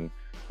 and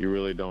you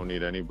really don't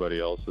need anybody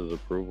else's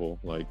approval.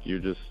 Like,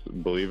 you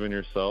just believe in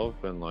yourself,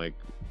 and like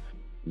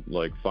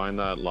find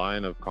that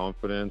line of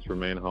confidence,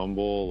 remain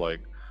humble,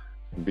 like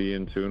be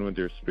in tune with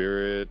your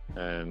spirit,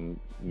 and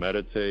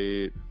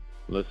meditate,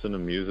 listen to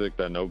music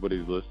that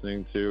nobody's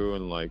listening to,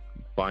 and like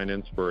find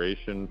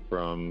inspiration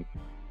from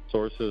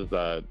sources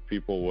that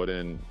people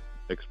wouldn't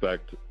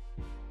expect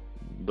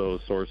those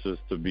sources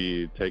to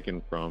be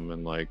taken from,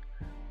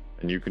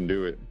 and you can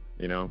do it,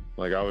 you know?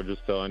 Like, I would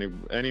just tell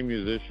any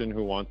musician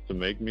who wants to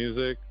make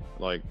music,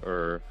 like,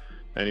 or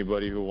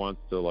anybody who wants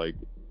to like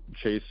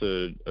chase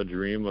a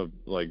dream of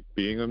like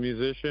being a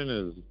musician,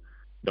 is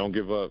don't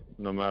give up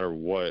no matter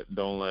what.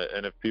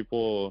 And if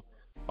people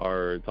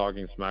are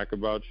talking smack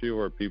about you,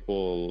 or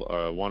people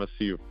want to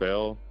see you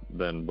fail,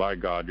 then by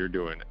God, you're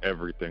doing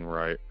everything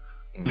right.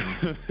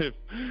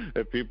 Mm-hmm.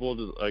 if people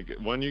just, like,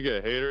 when you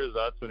get haters,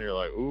 that's when you're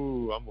like,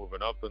 ooh, I'm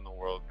moving up in the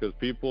world, because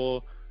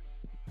people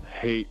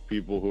hate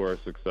people who are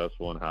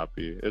successful and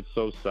happy. It's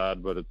so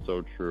sad, but it's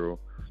so true.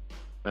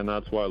 And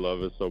that's why love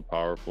is so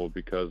powerful,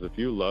 because if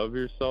you love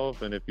yourself,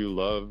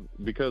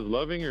 because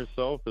loving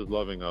yourself is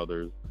loving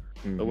others.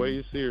 Mm-hmm. The way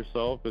you see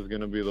yourself is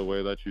going to be the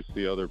way that you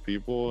see other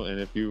people. And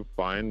if you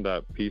find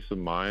that peace of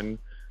mind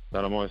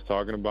that I'm always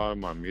talking about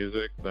in my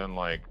music, then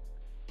like,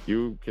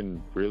 you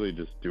can really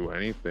just do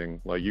anything.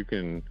 Like, you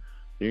can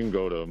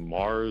go to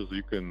Mars.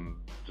 You can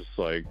just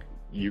like,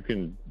 you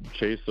can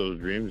chase those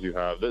dreams you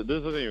have. This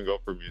doesn't even go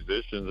for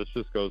musicians. This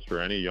just goes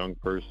for any young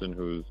person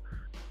who's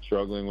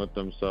struggling with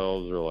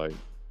themselves, or like,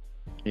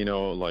 you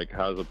know, like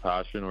has a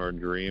passion or a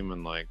dream.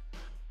 And like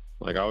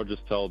I would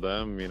just tell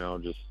them, you know,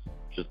 just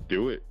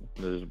do it.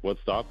 What's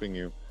stopping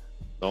you?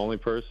 The only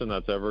person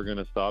that's ever going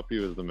to stop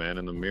you is the man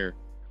in the mirror.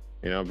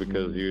 You know,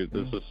 because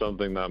this is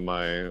something that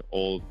my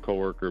old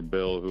coworker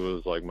Bill, who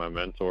was like my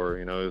mentor,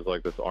 you know, he's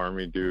like this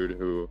army dude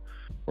who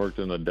worked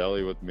in the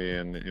deli with me,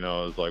 and you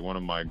know, is like one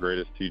of my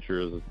greatest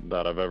teachers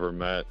that I've ever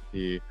met.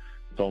 He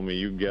told me,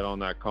 you get on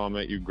that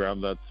comet, you grab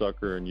that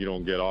sucker, and you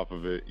don't get off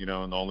of it, you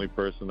know, and the only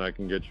person that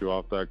can get you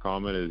off that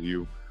comet is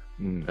you.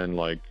 And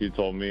like, he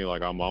told me,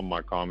 like, I'm on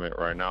my comet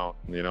right now,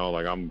 you know,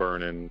 like, I'm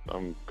burning,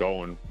 I'm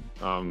going,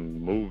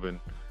 I'm moving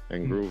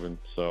and grooving.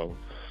 So,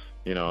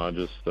 you know, I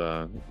just,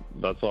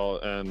 that's all.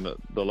 And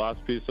the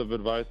last piece of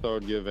advice I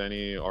would give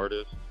any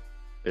artist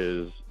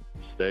is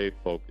stay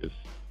focused.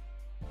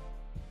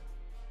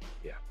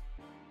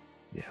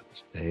 Yeah,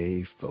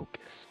 stay focused.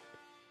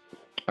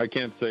 I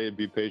can't say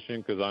be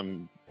patient, because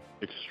I'm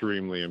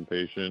extremely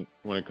impatient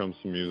when it comes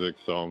to music,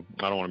 so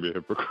I don't want to be a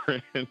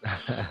hypocrite.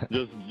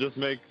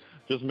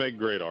 just make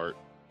great art.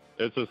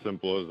 It's as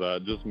simple as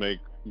that. Just make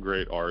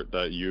great art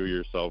that you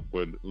yourself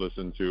would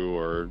listen to,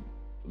 or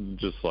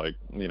just like,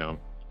 you know,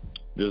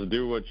 just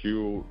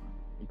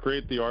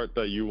create the art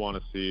that you want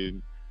to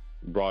see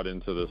brought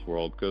into this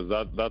world, because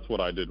that's what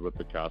I did with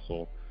The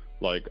Castle.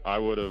 Like, I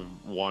would have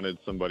wanted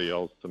somebody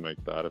else to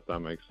make that, if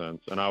that makes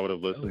sense. And I would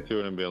have listened to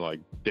it and been like,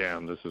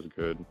 damn, this is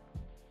good.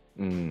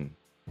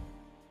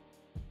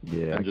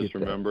 Yeah. And just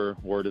remember,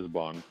 word is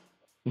bond.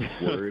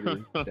 Word is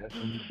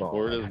definitely bond.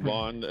 Word is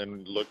bond,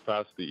 and look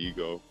past the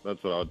ego.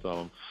 That's what I would tell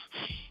them.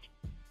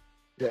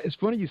 Yeah, it's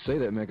funny you say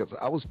that, man, because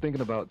I was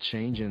thinking about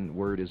changing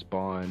word is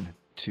bond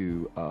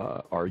to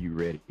are you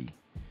ready?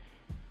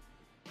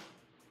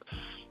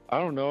 I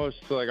don't know. It's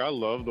just like, I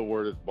love the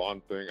word is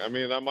bond thing. I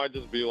mean, that might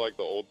just be like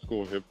the old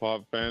school hip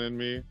hop fan in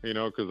me, you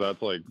know, because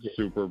that's like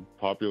super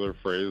popular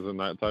phrase in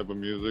that type of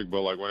music.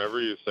 But like,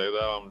 whenever you say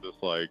that, I'm just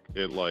like,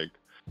 it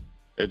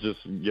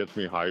just gets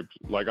me hyped.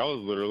 Like, I was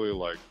literally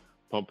like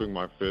pumping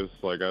my fists,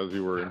 like, as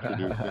you were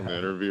introducing the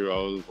interview. I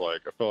was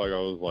like, I felt like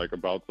I was like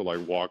about to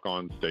like walk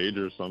on stage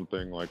or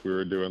something. Like, we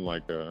were doing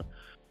like a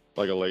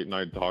late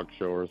night talk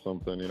show or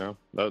something, you know.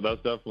 That's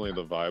definitely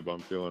the vibe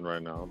I'm feeling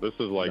right now. This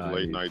is like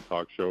late night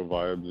talk show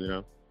vibes, you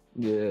know.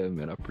 Yeah,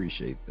 man, I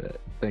appreciate that.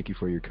 Thank you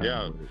for your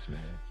kind words, man.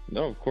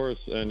 No, of course.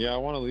 And yeah, I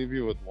want to leave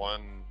you with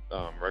one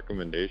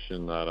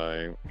recommendation that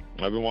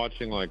I've been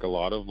watching, like a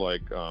lot of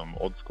like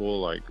old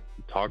school like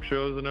talk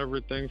shows and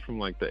everything from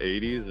like the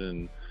 80s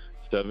and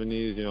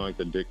 70s, you know, like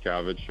the Dick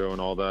Cavett show and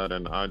all that.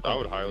 And I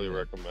would highly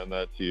recommend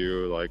that to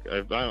you. Like,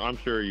 I'm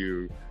sure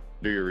you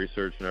do your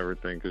research and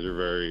everything, because you're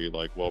very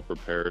like well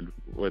prepared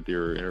with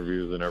your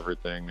interviews and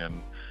everything.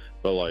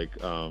 But like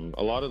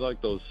a lot of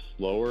like those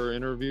slower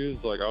interviews,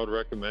 like I would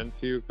recommend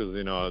to you, because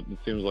you know, it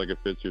seems like it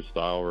fits your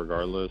style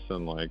regardless.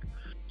 And like,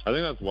 I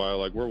think that's why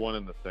like we're one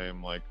and the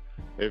same. Like,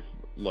 if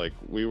like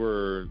we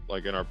were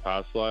like in our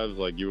past lives,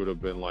 like you would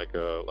have been like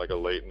a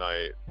late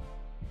night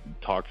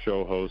talk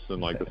show host in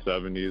like the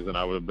 70s, and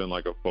I would have been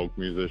like a folk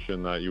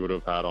musician that you would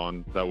have had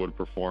on that would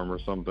perform or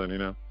something, you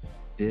know?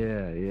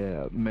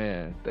 Yeah,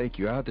 man. Thank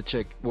you. I have to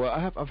check.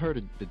 Well, I've heard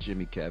of the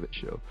Jimmy Cabot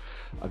show.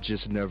 I've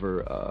just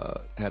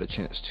never had a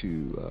chance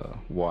to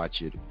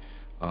watch it.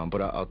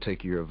 But I'll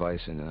take your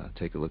advice and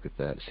take a look at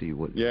that. See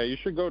what. Yeah, you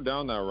should go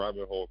down that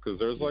rabbit hole, because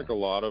there's like a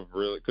lot of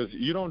really, because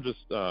you don't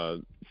just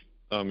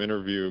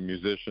interview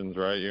musicians,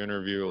 right? You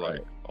interview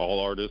like all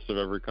artists of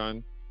every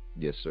kind.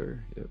 Yes,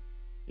 sir. Yep.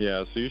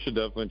 Yeah, so you should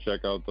definitely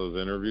check out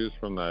those interviews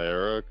from that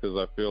era, because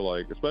I feel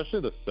like,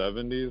 especially the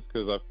 70s,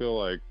 because I feel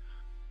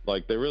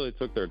like they really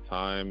took their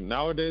time.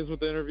 Nowadays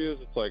with the interviews,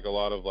 it's like a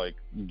lot of like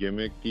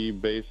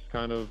gimmicky based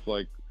kind of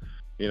like,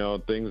 you know,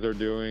 things they're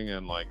doing,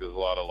 and like there's a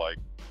lot of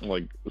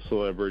like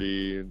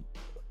celebrity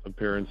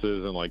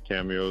appearances and like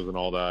cameos and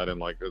all that, and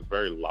like it's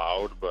very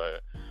loud.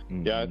 But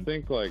yeah, I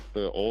think like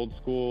the old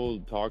school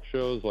talk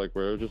shows, like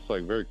where it was just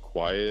like very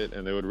quiet,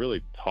 and they would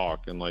really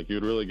talk, and like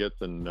you'd really get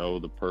to know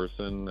the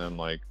person, and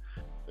like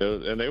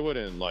and they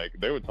wouldn't like,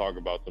 they would talk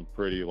about some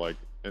pretty like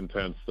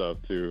intense stuff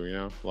too, you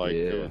know, like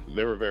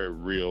they were very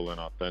real and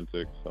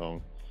authentic.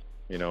 So,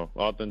 you know,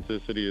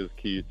 authenticity is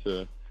key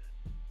to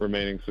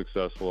remaining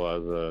successful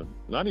as a,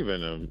 not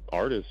even an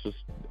artist, just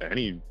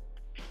any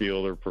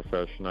field or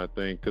profession, I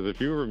think, because if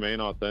you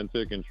remain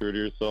authentic and true to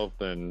yourself,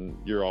 then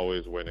you're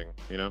always winning,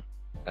 you know?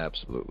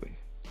 Absolutely.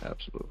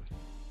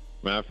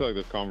 Man, I feel like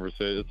this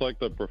conversation, it's like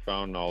the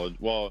profound knowledge.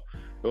 Well,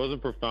 it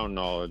wasn't profound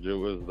knowledge, it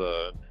was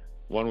the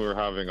one we were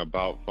having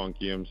about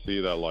Funky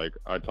MC that like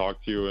I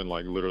talked to you and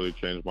like literally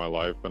changed my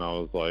life, and I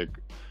was like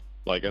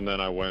and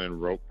then I went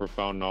and wrote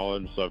profound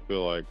knowledge. So I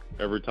feel like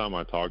every time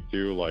I talk to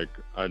you, like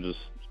I just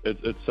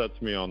it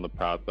sets me on the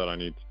path that I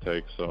need to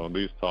take. So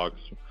these talks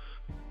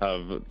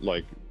have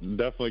like,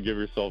 definitely give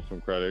yourself some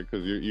credit,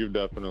 because you've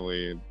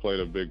definitely played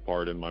a big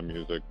part in my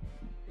music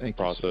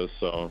process.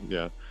 So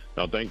yeah,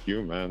 no, thank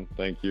you, man.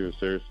 Thank you,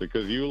 seriously,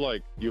 because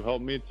you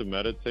helped me to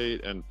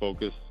meditate and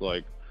focus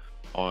like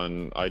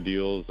on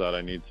ideals that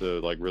I need to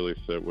like really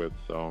sit with.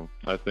 So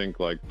I think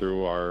like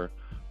through our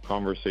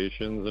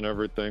conversations and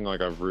everything,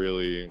 like I've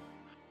really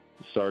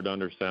started to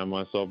understand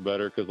myself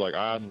better, because like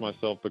I asked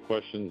myself the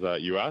questions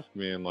that you asked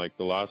me, and like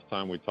the last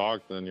time we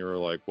talked, and you were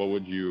like, what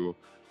would you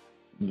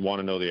want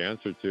to know the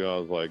answer to? I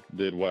was like,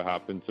 did what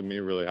happened to me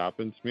really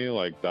happen to me?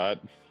 Like that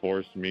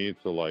forced me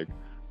to like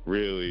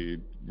really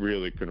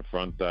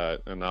confront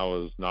that, and that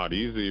was not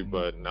easy,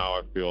 but now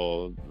I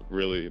feel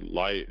really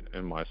light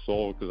in my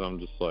soul, because I'm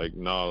just like,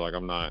 no, like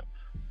I'm not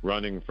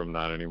running from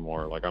that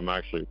anymore. Like I'm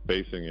actually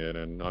facing it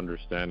and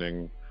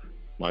understanding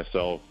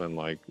myself, and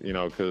like, you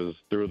know, because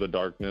through the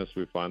darkness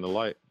we find the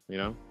light, you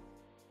know?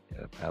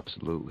 Yeah,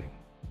 absolutely,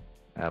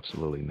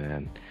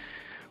 man.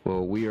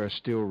 Well, we are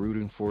still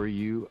rooting for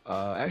you.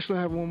 Actually,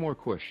 I have one more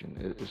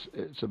question.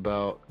 It's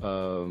about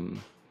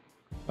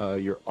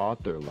your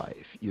author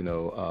life. You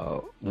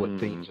know, what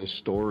things or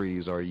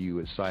stories are you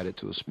excited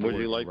to explore? Would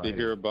you like to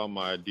hear about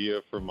my idea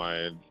for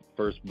my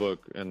first book,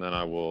 and then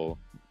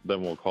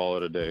we'll call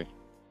it a day?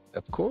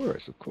 Of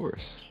course.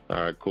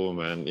 All right, cool,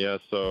 man. Yeah,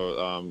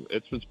 so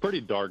it's pretty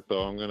dark,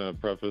 though. I'm gonna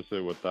preface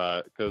it with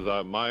that, because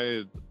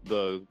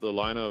the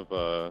line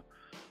of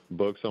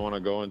books I want to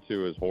go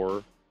into is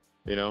horror,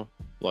 you know,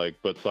 like,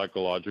 but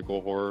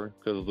psychological horror,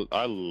 because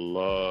I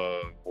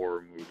love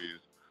horror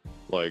movies.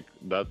 Like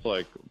that's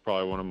like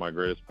probably one of my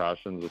greatest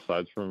passions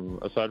aside from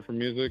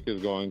music,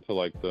 is going to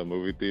like the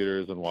movie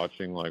theaters and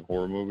watching like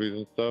horror movies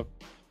and stuff.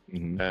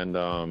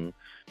 And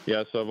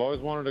yeah, so I've always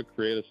wanted to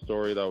create a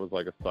story that was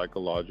like a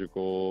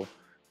psychological,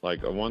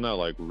 like a one that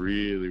like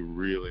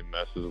really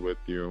messes with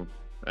you.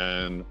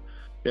 And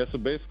yeah, so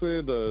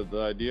basically the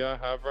idea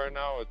I have right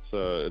now,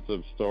 it's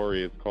a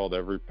story. It's called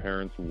Every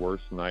Parent's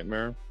Worst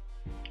Nightmare.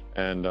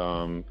 And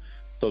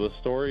so the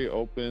story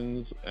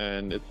opens,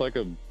 and it's like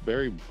a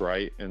very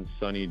bright and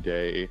sunny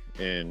day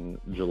in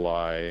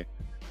July,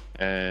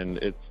 and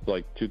it's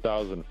like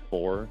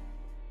 2004,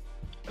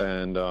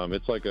 and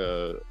it's like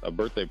a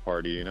birthday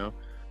party, you know?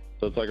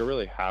 So it's like a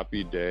really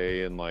happy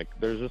day, and like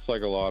there's just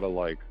like a lot of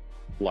like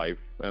life,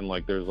 and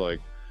like there's like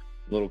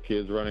little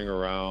kids running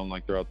around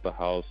like throughout the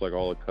house, like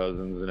all the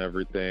cousins and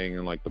everything,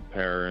 and like the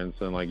parents,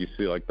 and like you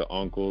see like the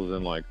uncles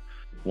in like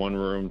one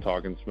room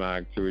talking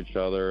smack to each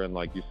other, and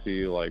like you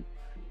see like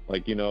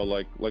you know,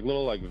 like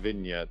little like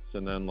vignettes,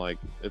 and then like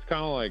it's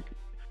kind of like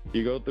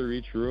you go through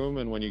each room,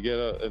 and when you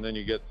and then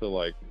you get to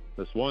like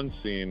this one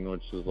scene,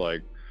 which is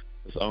like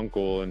this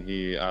uncle, and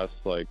he asks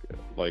like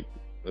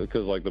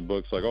because like the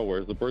book's like, oh,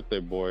 where's the birthday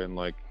boy? And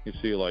like you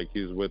see like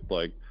he's with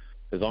like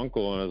his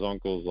uncle, and his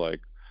uncle's like,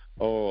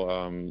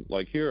 oh,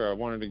 like, here, I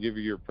wanted to give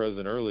you your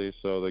present early.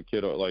 So the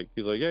kid, like,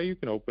 he's like, yeah, you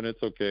can open it,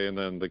 it's okay. And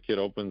then the kid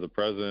opens the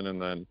present,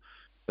 and then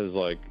is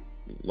like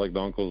the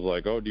uncle's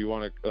like, oh, do you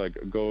want to like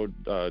go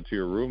to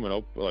your room and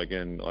open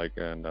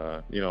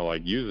you know,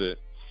 like use it?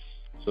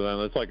 So then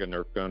it's like a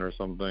Nerf gun or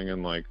something,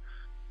 and like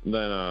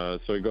then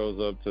so he goes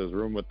up to his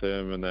room with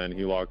him, and then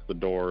he locks the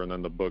door, and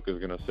then the book is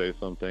going to say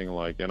something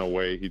like, in a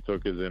way, he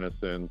took his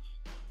innocence,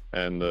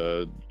 and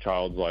the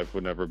child's life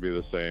would never be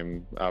the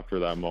same after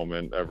that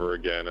moment ever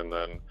again. And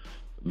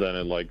then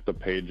it, like, the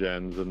page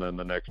ends, and then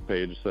the next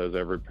page says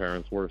every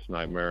parent's worst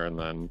nightmare, and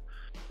then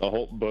the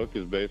whole book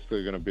is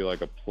basically going to be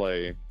like a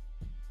play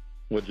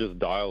with just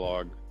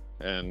dialogue,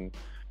 and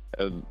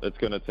it's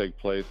going to take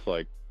place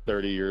like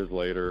 30 years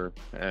later,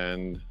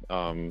 and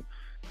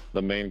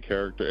the main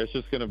character, it's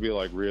just going to be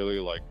like really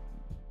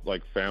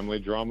like family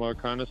drama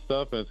kind of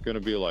stuff, and it's going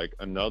to be like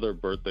another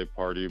birthday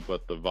party,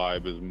 but the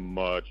vibe is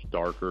much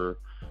darker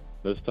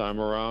this time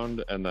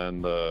around. And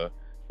then the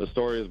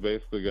story is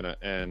basically going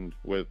to end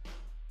with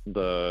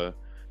the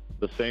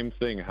same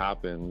thing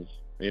happens,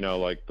 you know,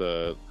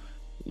 so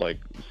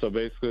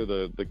basically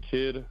the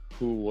kid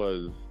who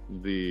was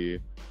the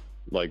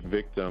like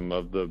victim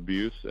of the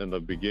abuse in the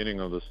beginning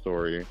of the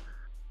story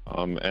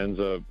ends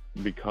up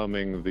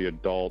becoming the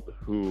adult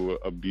who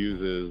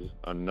abuses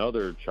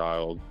another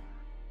child,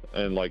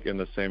 and like in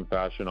the same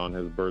fashion on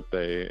his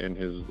birthday, in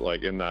his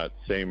like in that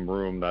same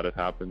room that it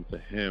happened to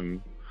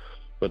him.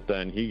 But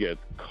then he gets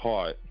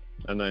caught,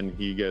 and then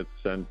he gets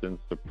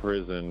sentenced to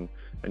prison,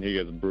 and he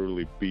gets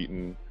brutally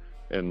beaten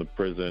in the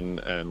prison,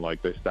 and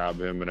like they stab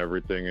him and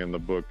everything, and the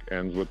book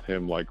ends with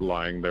him like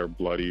lying there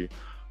bloody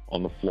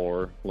on the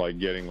floor, like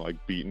getting like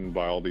beaten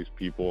by all these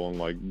people and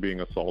like being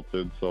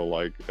assaulted. So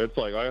like it's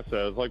like I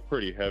said, it's like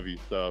pretty heavy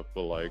stuff,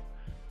 but like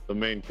the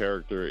main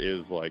character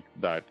is like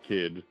that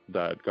kid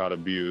that got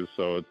abused.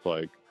 So it's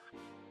like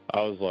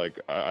I was like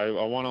I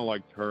want to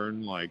like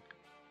turn like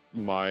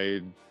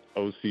my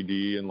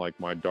OCD and like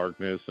my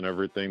darkness and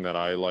everything that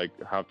I like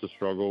have to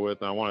struggle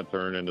with, and I want to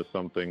turn into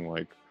something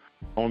like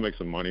I want to make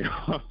some money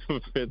off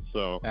of it.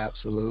 So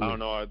absolutely, I don't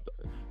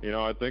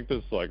know. I think this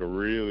is like a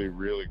really,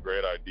 really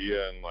great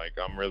idea, and like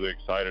I'm really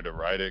excited to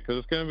write it because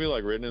it's gonna be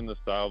like written in the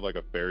style of like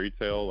a fairy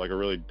tale, like a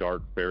really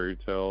dark fairy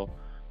tale,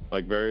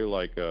 like very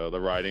like the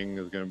writing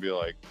is gonna be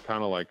like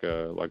kind of like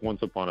a like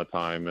Once Upon a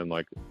Time and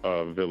like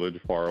a village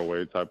far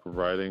away type of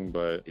writing.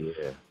 But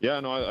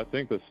I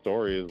think the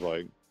story is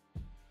like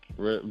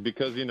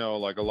because you know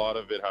like a lot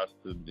of it has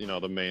to, you know,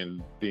 the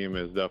main theme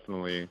is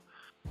definitely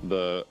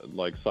the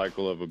like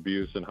cycle of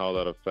abuse and how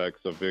that affects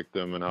a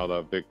victim, and how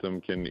that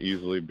victim can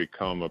easily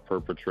become a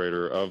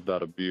perpetrator of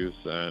that abuse,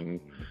 and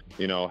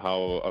you know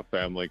how a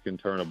family can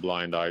turn a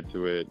blind eye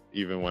to it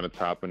even when it's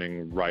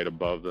happening right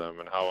above them,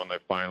 and how when they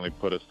finally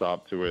put a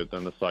stop to it,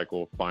 then the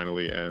cycle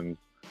finally ends,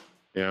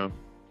 you know?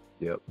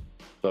 Yep.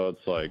 So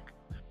it's like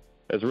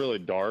it's really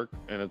dark,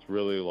 and it's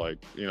really like,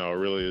 you know, it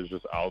really is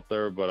just out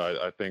there, but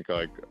I think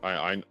like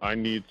I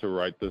need to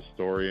write this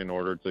story in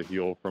order to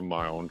heal from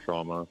my own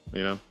trauma,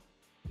 you know?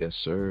 Yes,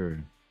 sir.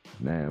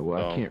 Man,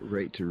 well, I can't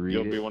wait to read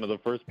it. You'll be one of the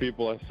first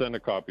people I send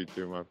a copy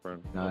to, my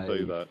friend. Nice. I'll tell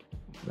you that.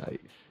 Nice.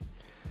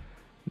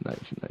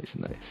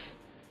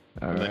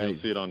 And then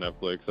you'll see it on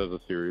Netflix as a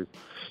series.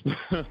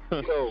 As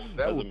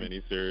a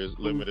mini-series,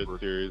 limited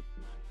series.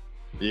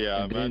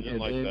 Yeah, imagine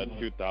that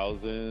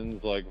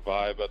 2000s like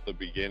vibe at the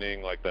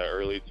beginning, like that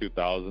early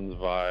 2000s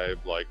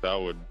vibe. Like that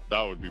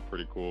would be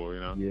pretty cool, you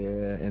know?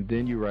 Yeah, and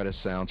then you write a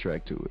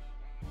soundtrack to it.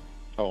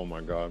 Oh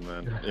my God,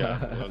 man!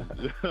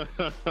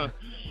 Yeah,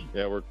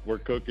 yeah, we're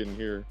cooking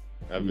here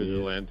at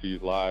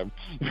Vigilantes Live.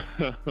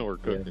 We're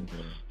cooking.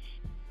 Yeah,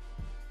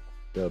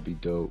 that'll be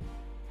dope.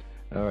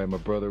 All right, my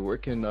brother, where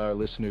can our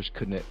listeners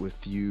connect with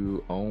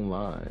you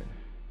online?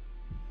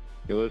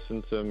 You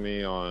listen to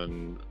me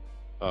on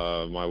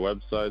my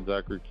website,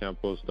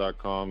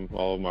 ZacharyCampos.com.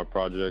 All of my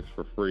projects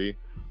for free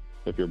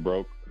if you're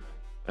broke.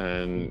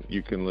 And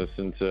you can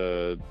listen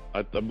to,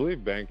 I believe,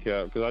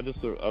 Bandcamp, because I just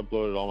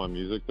uploaded all my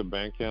music to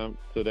Bandcamp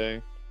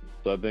today.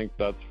 So I think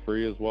that's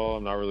free as well.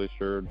 I'm not really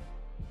sure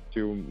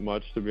too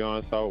much, to be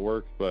honest, how it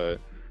works. But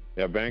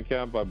yeah,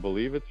 Bandcamp, I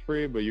believe it's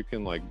free, but you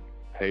can like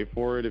pay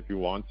for it if you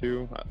want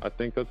to. I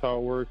think that's how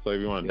it works, like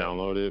if you want to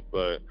download it.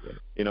 But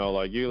you know,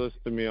 like you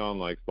listen to me on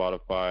like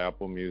Spotify,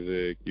 Apple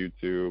Music,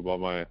 YouTube,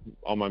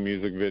 all my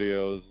music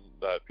videos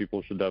that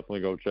people should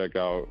definitely go check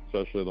out,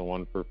 especially the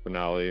one for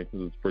Finale,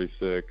 because it's pretty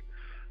sick.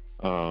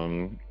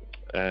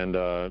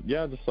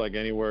 Just like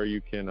anywhere you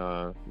can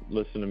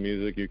listen to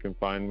music, you can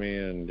find me,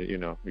 and you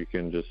know, you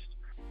can just,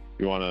 if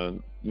you want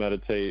to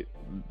meditate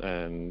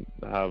and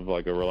have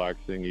like a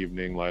relaxing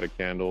evening, light a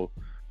candle,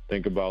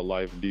 think about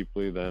life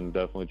deeply, then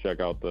definitely check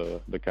out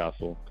the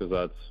Castle,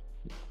 because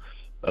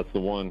that's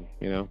the one,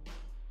 you know?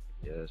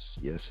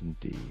 Yes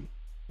indeed.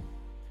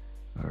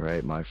 All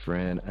right, my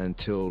friend,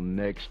 until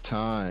next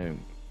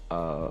time,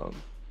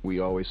 we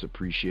always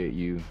appreciate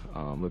you.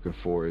 Looking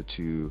forward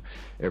to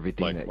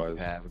everything that you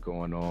have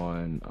going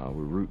on.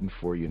 We're rooting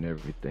for you and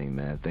everything,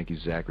 man. Thank you,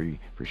 Zachary,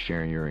 for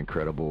sharing your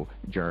incredible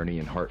journey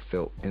and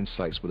heartfelt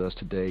insights with us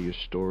today. Your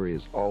story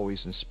is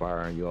always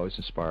inspiring. You always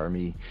inspire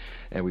me,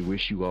 and we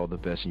wish you all the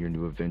best in your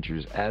new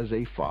adventures as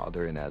a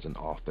father and as an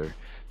author.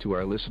 To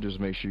our listeners,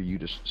 make sure you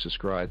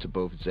subscribe to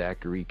both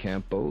Zachary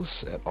Campos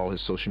at all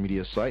his social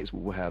media sites.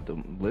 We will have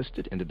them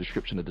listed in the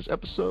description of this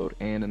episode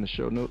and in the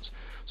show notes.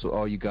 So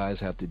all you guys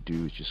have to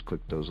do is just Just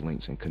click those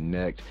links and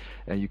connect.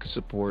 And you can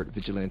support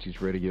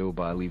Vigilantes Radio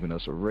by leaving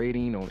us a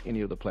rating on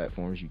any of the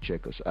platforms you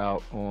check us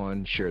out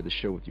on. Share the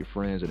show with your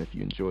friends. And if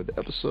you enjoyed the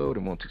episode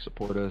and want to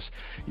support us,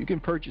 you can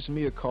purchase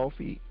me a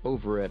coffee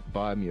over at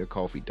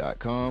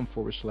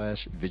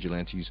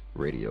buymeacoffee.com/Vigilantes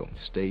Radio.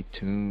 Stay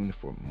tuned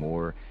for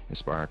more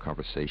inspiring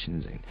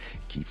conversations and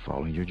keep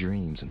following your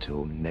dreams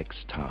until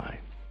next time.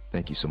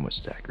 Thank you so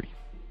much, Zachary.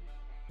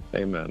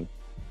 Amen.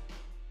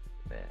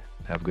 Man,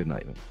 have a good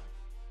night, man.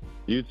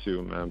 You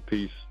too, man.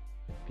 Peace.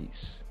 Peace.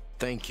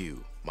 Thank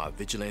you, my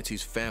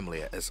Vigilantes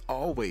family, as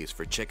always,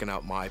 for checking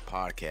out my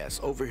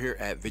podcast over here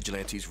at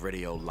Vigilantes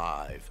Radio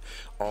Live.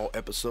 All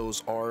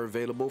episodes are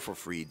available for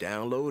free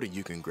download, and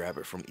you can grab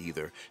it from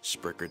either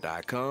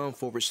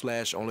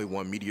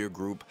Spreaker.com/Only1Media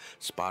Group,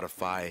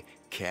 Spotify,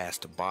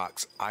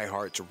 Castbox,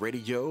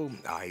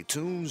 iHeartRadio,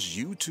 iTunes,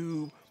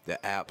 YouTube,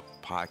 the app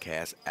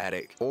Podcast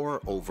Addict, or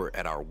over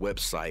at our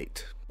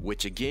website,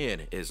 which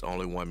again is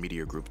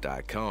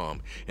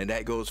only1mediagroup.com, and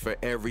that goes for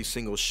every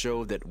single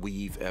show that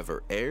we've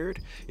ever aired.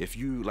 If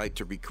you like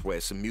to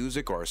request some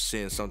music or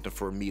send something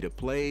for me to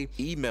play,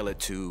 email it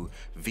to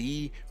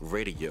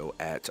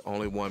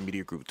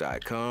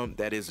vradio@only1mediagroup.com.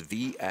 That is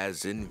V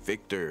as in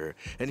Victor.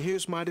 And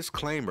here's my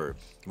disclaimer: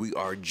 we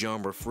are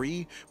genre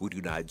free, we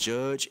do not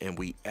judge, and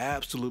we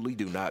absolutely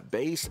do not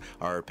base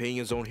our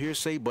opinions on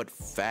hearsay but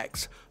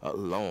facts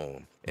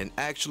alone. And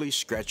actually,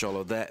 scratch all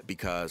of that,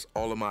 because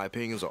all of my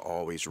opinions are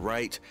always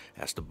right.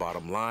 That's the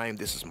bottom line.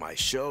 This is my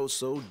show,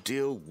 so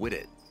deal with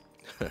it.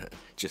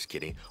 Just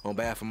kidding. On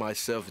behalf of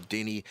myself,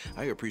 Denny,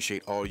 I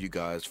appreciate all you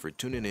guys for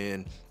tuning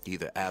in,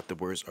 either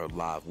afterwards or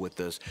live with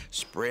us.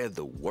 Spread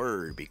the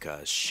word,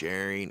 because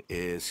sharing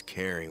is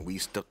caring. We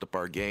stepped up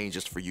our game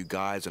just for you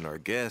guys and our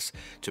guests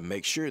to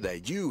make sure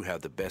that you have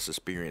the best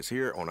experience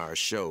here on our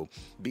show.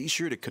 Be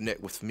sure to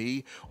connect with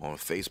me on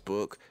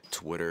Facebook,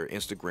 Twitter,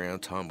 Instagram,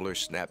 Tumblr,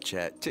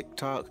 Snapchat,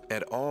 TikTok,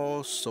 at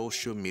all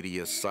social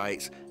media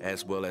sites,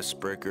 as well as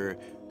Spreaker,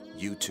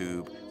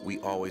 YouTube. We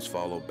always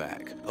follow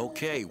back.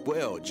 Okay,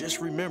 well,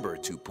 just remember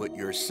to put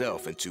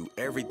yourself into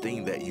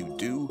everything that you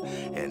do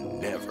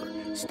and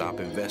never stop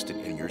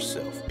investing in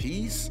yourself.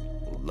 Peace,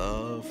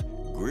 love,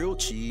 grilled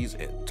cheese,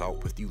 and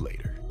talk with you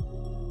later.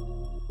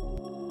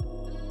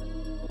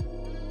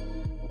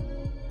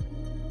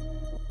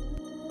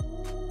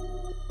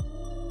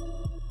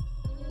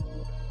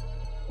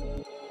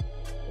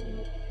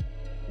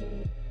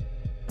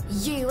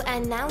 You are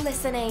now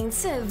listening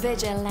to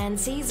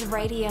Vigilantes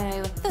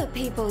Radio, the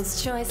people's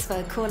choice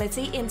for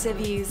quality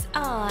interviews,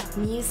 art,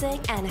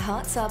 music, and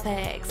hot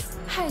topics.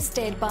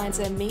 Hosted by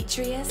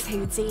Demetrius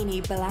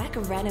Houdini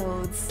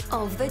Black-Reynolds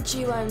of the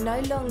duo No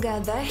Longer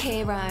the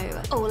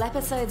Hero. All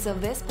episodes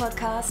of this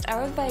podcast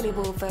are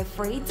available for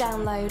free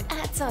download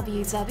at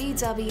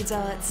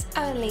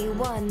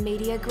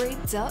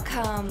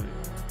www.onlyonemediagroup.com.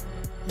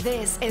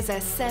 This is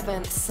a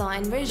Seventh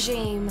Sign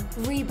Regime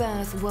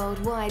Rebirth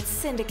Worldwide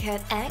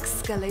Syndicate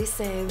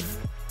exclusive.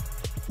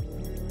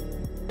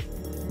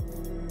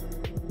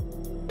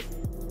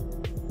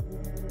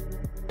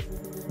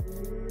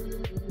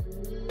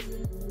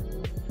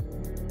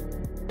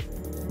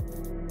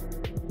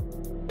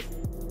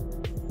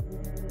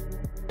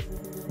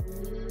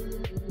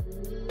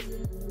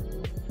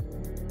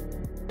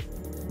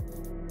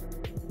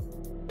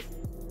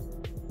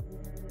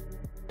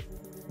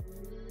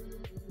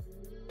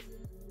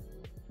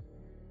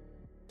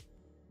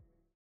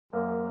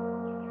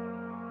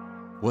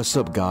 What's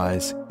up,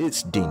 guys?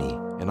 It's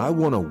Dini, and I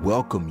want to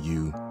welcome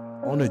you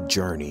on a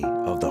journey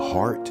of the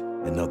heart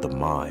and of the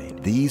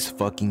mind. These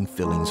Fucking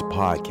Feelings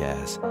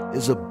podcast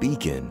is a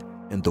beacon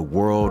in the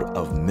world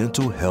of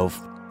mental health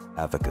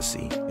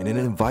advocacy, and it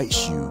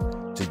invites you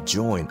to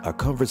join a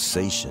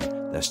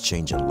conversation that's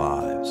changing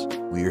lives.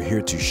 We are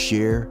here to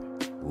share,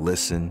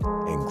 listen,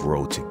 and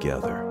grow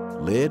together.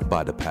 Led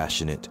by the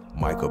passionate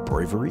Michael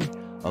Bravery,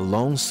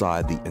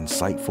 alongside the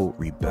insightful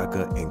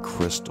Rebecca and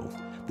Crystal.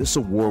 This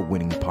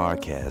award-winning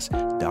podcast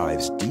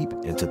dives deep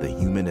into the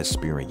human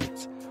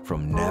experience,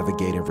 from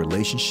navigating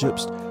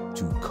relationships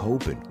to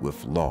coping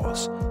with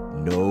loss.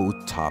 No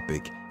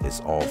topic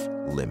is off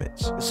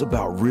limits. It's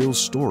about real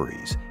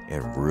stories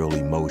and real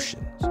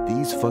emotions.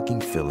 These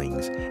Fucking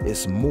Feelings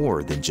is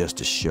more than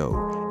just a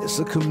show. It's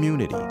a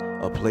community,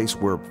 a place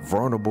where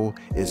vulnerable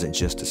isn't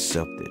just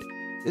accepted,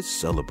 it's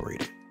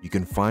celebrated. You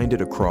can find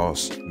it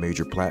across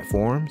major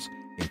platforms,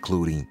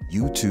 including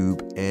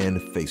YouTube and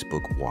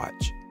Facebook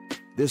Watch.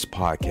 This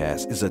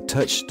podcast is a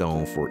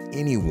touchstone for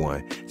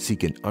anyone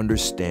seeking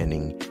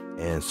understanding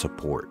and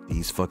support.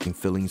 These Fucking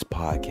Feelings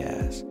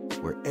podcast,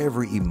 where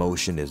every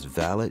emotion is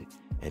valid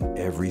and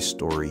every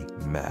story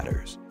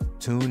matters.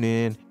 Tune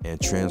in and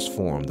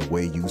transform the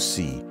way you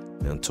see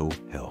mental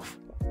health.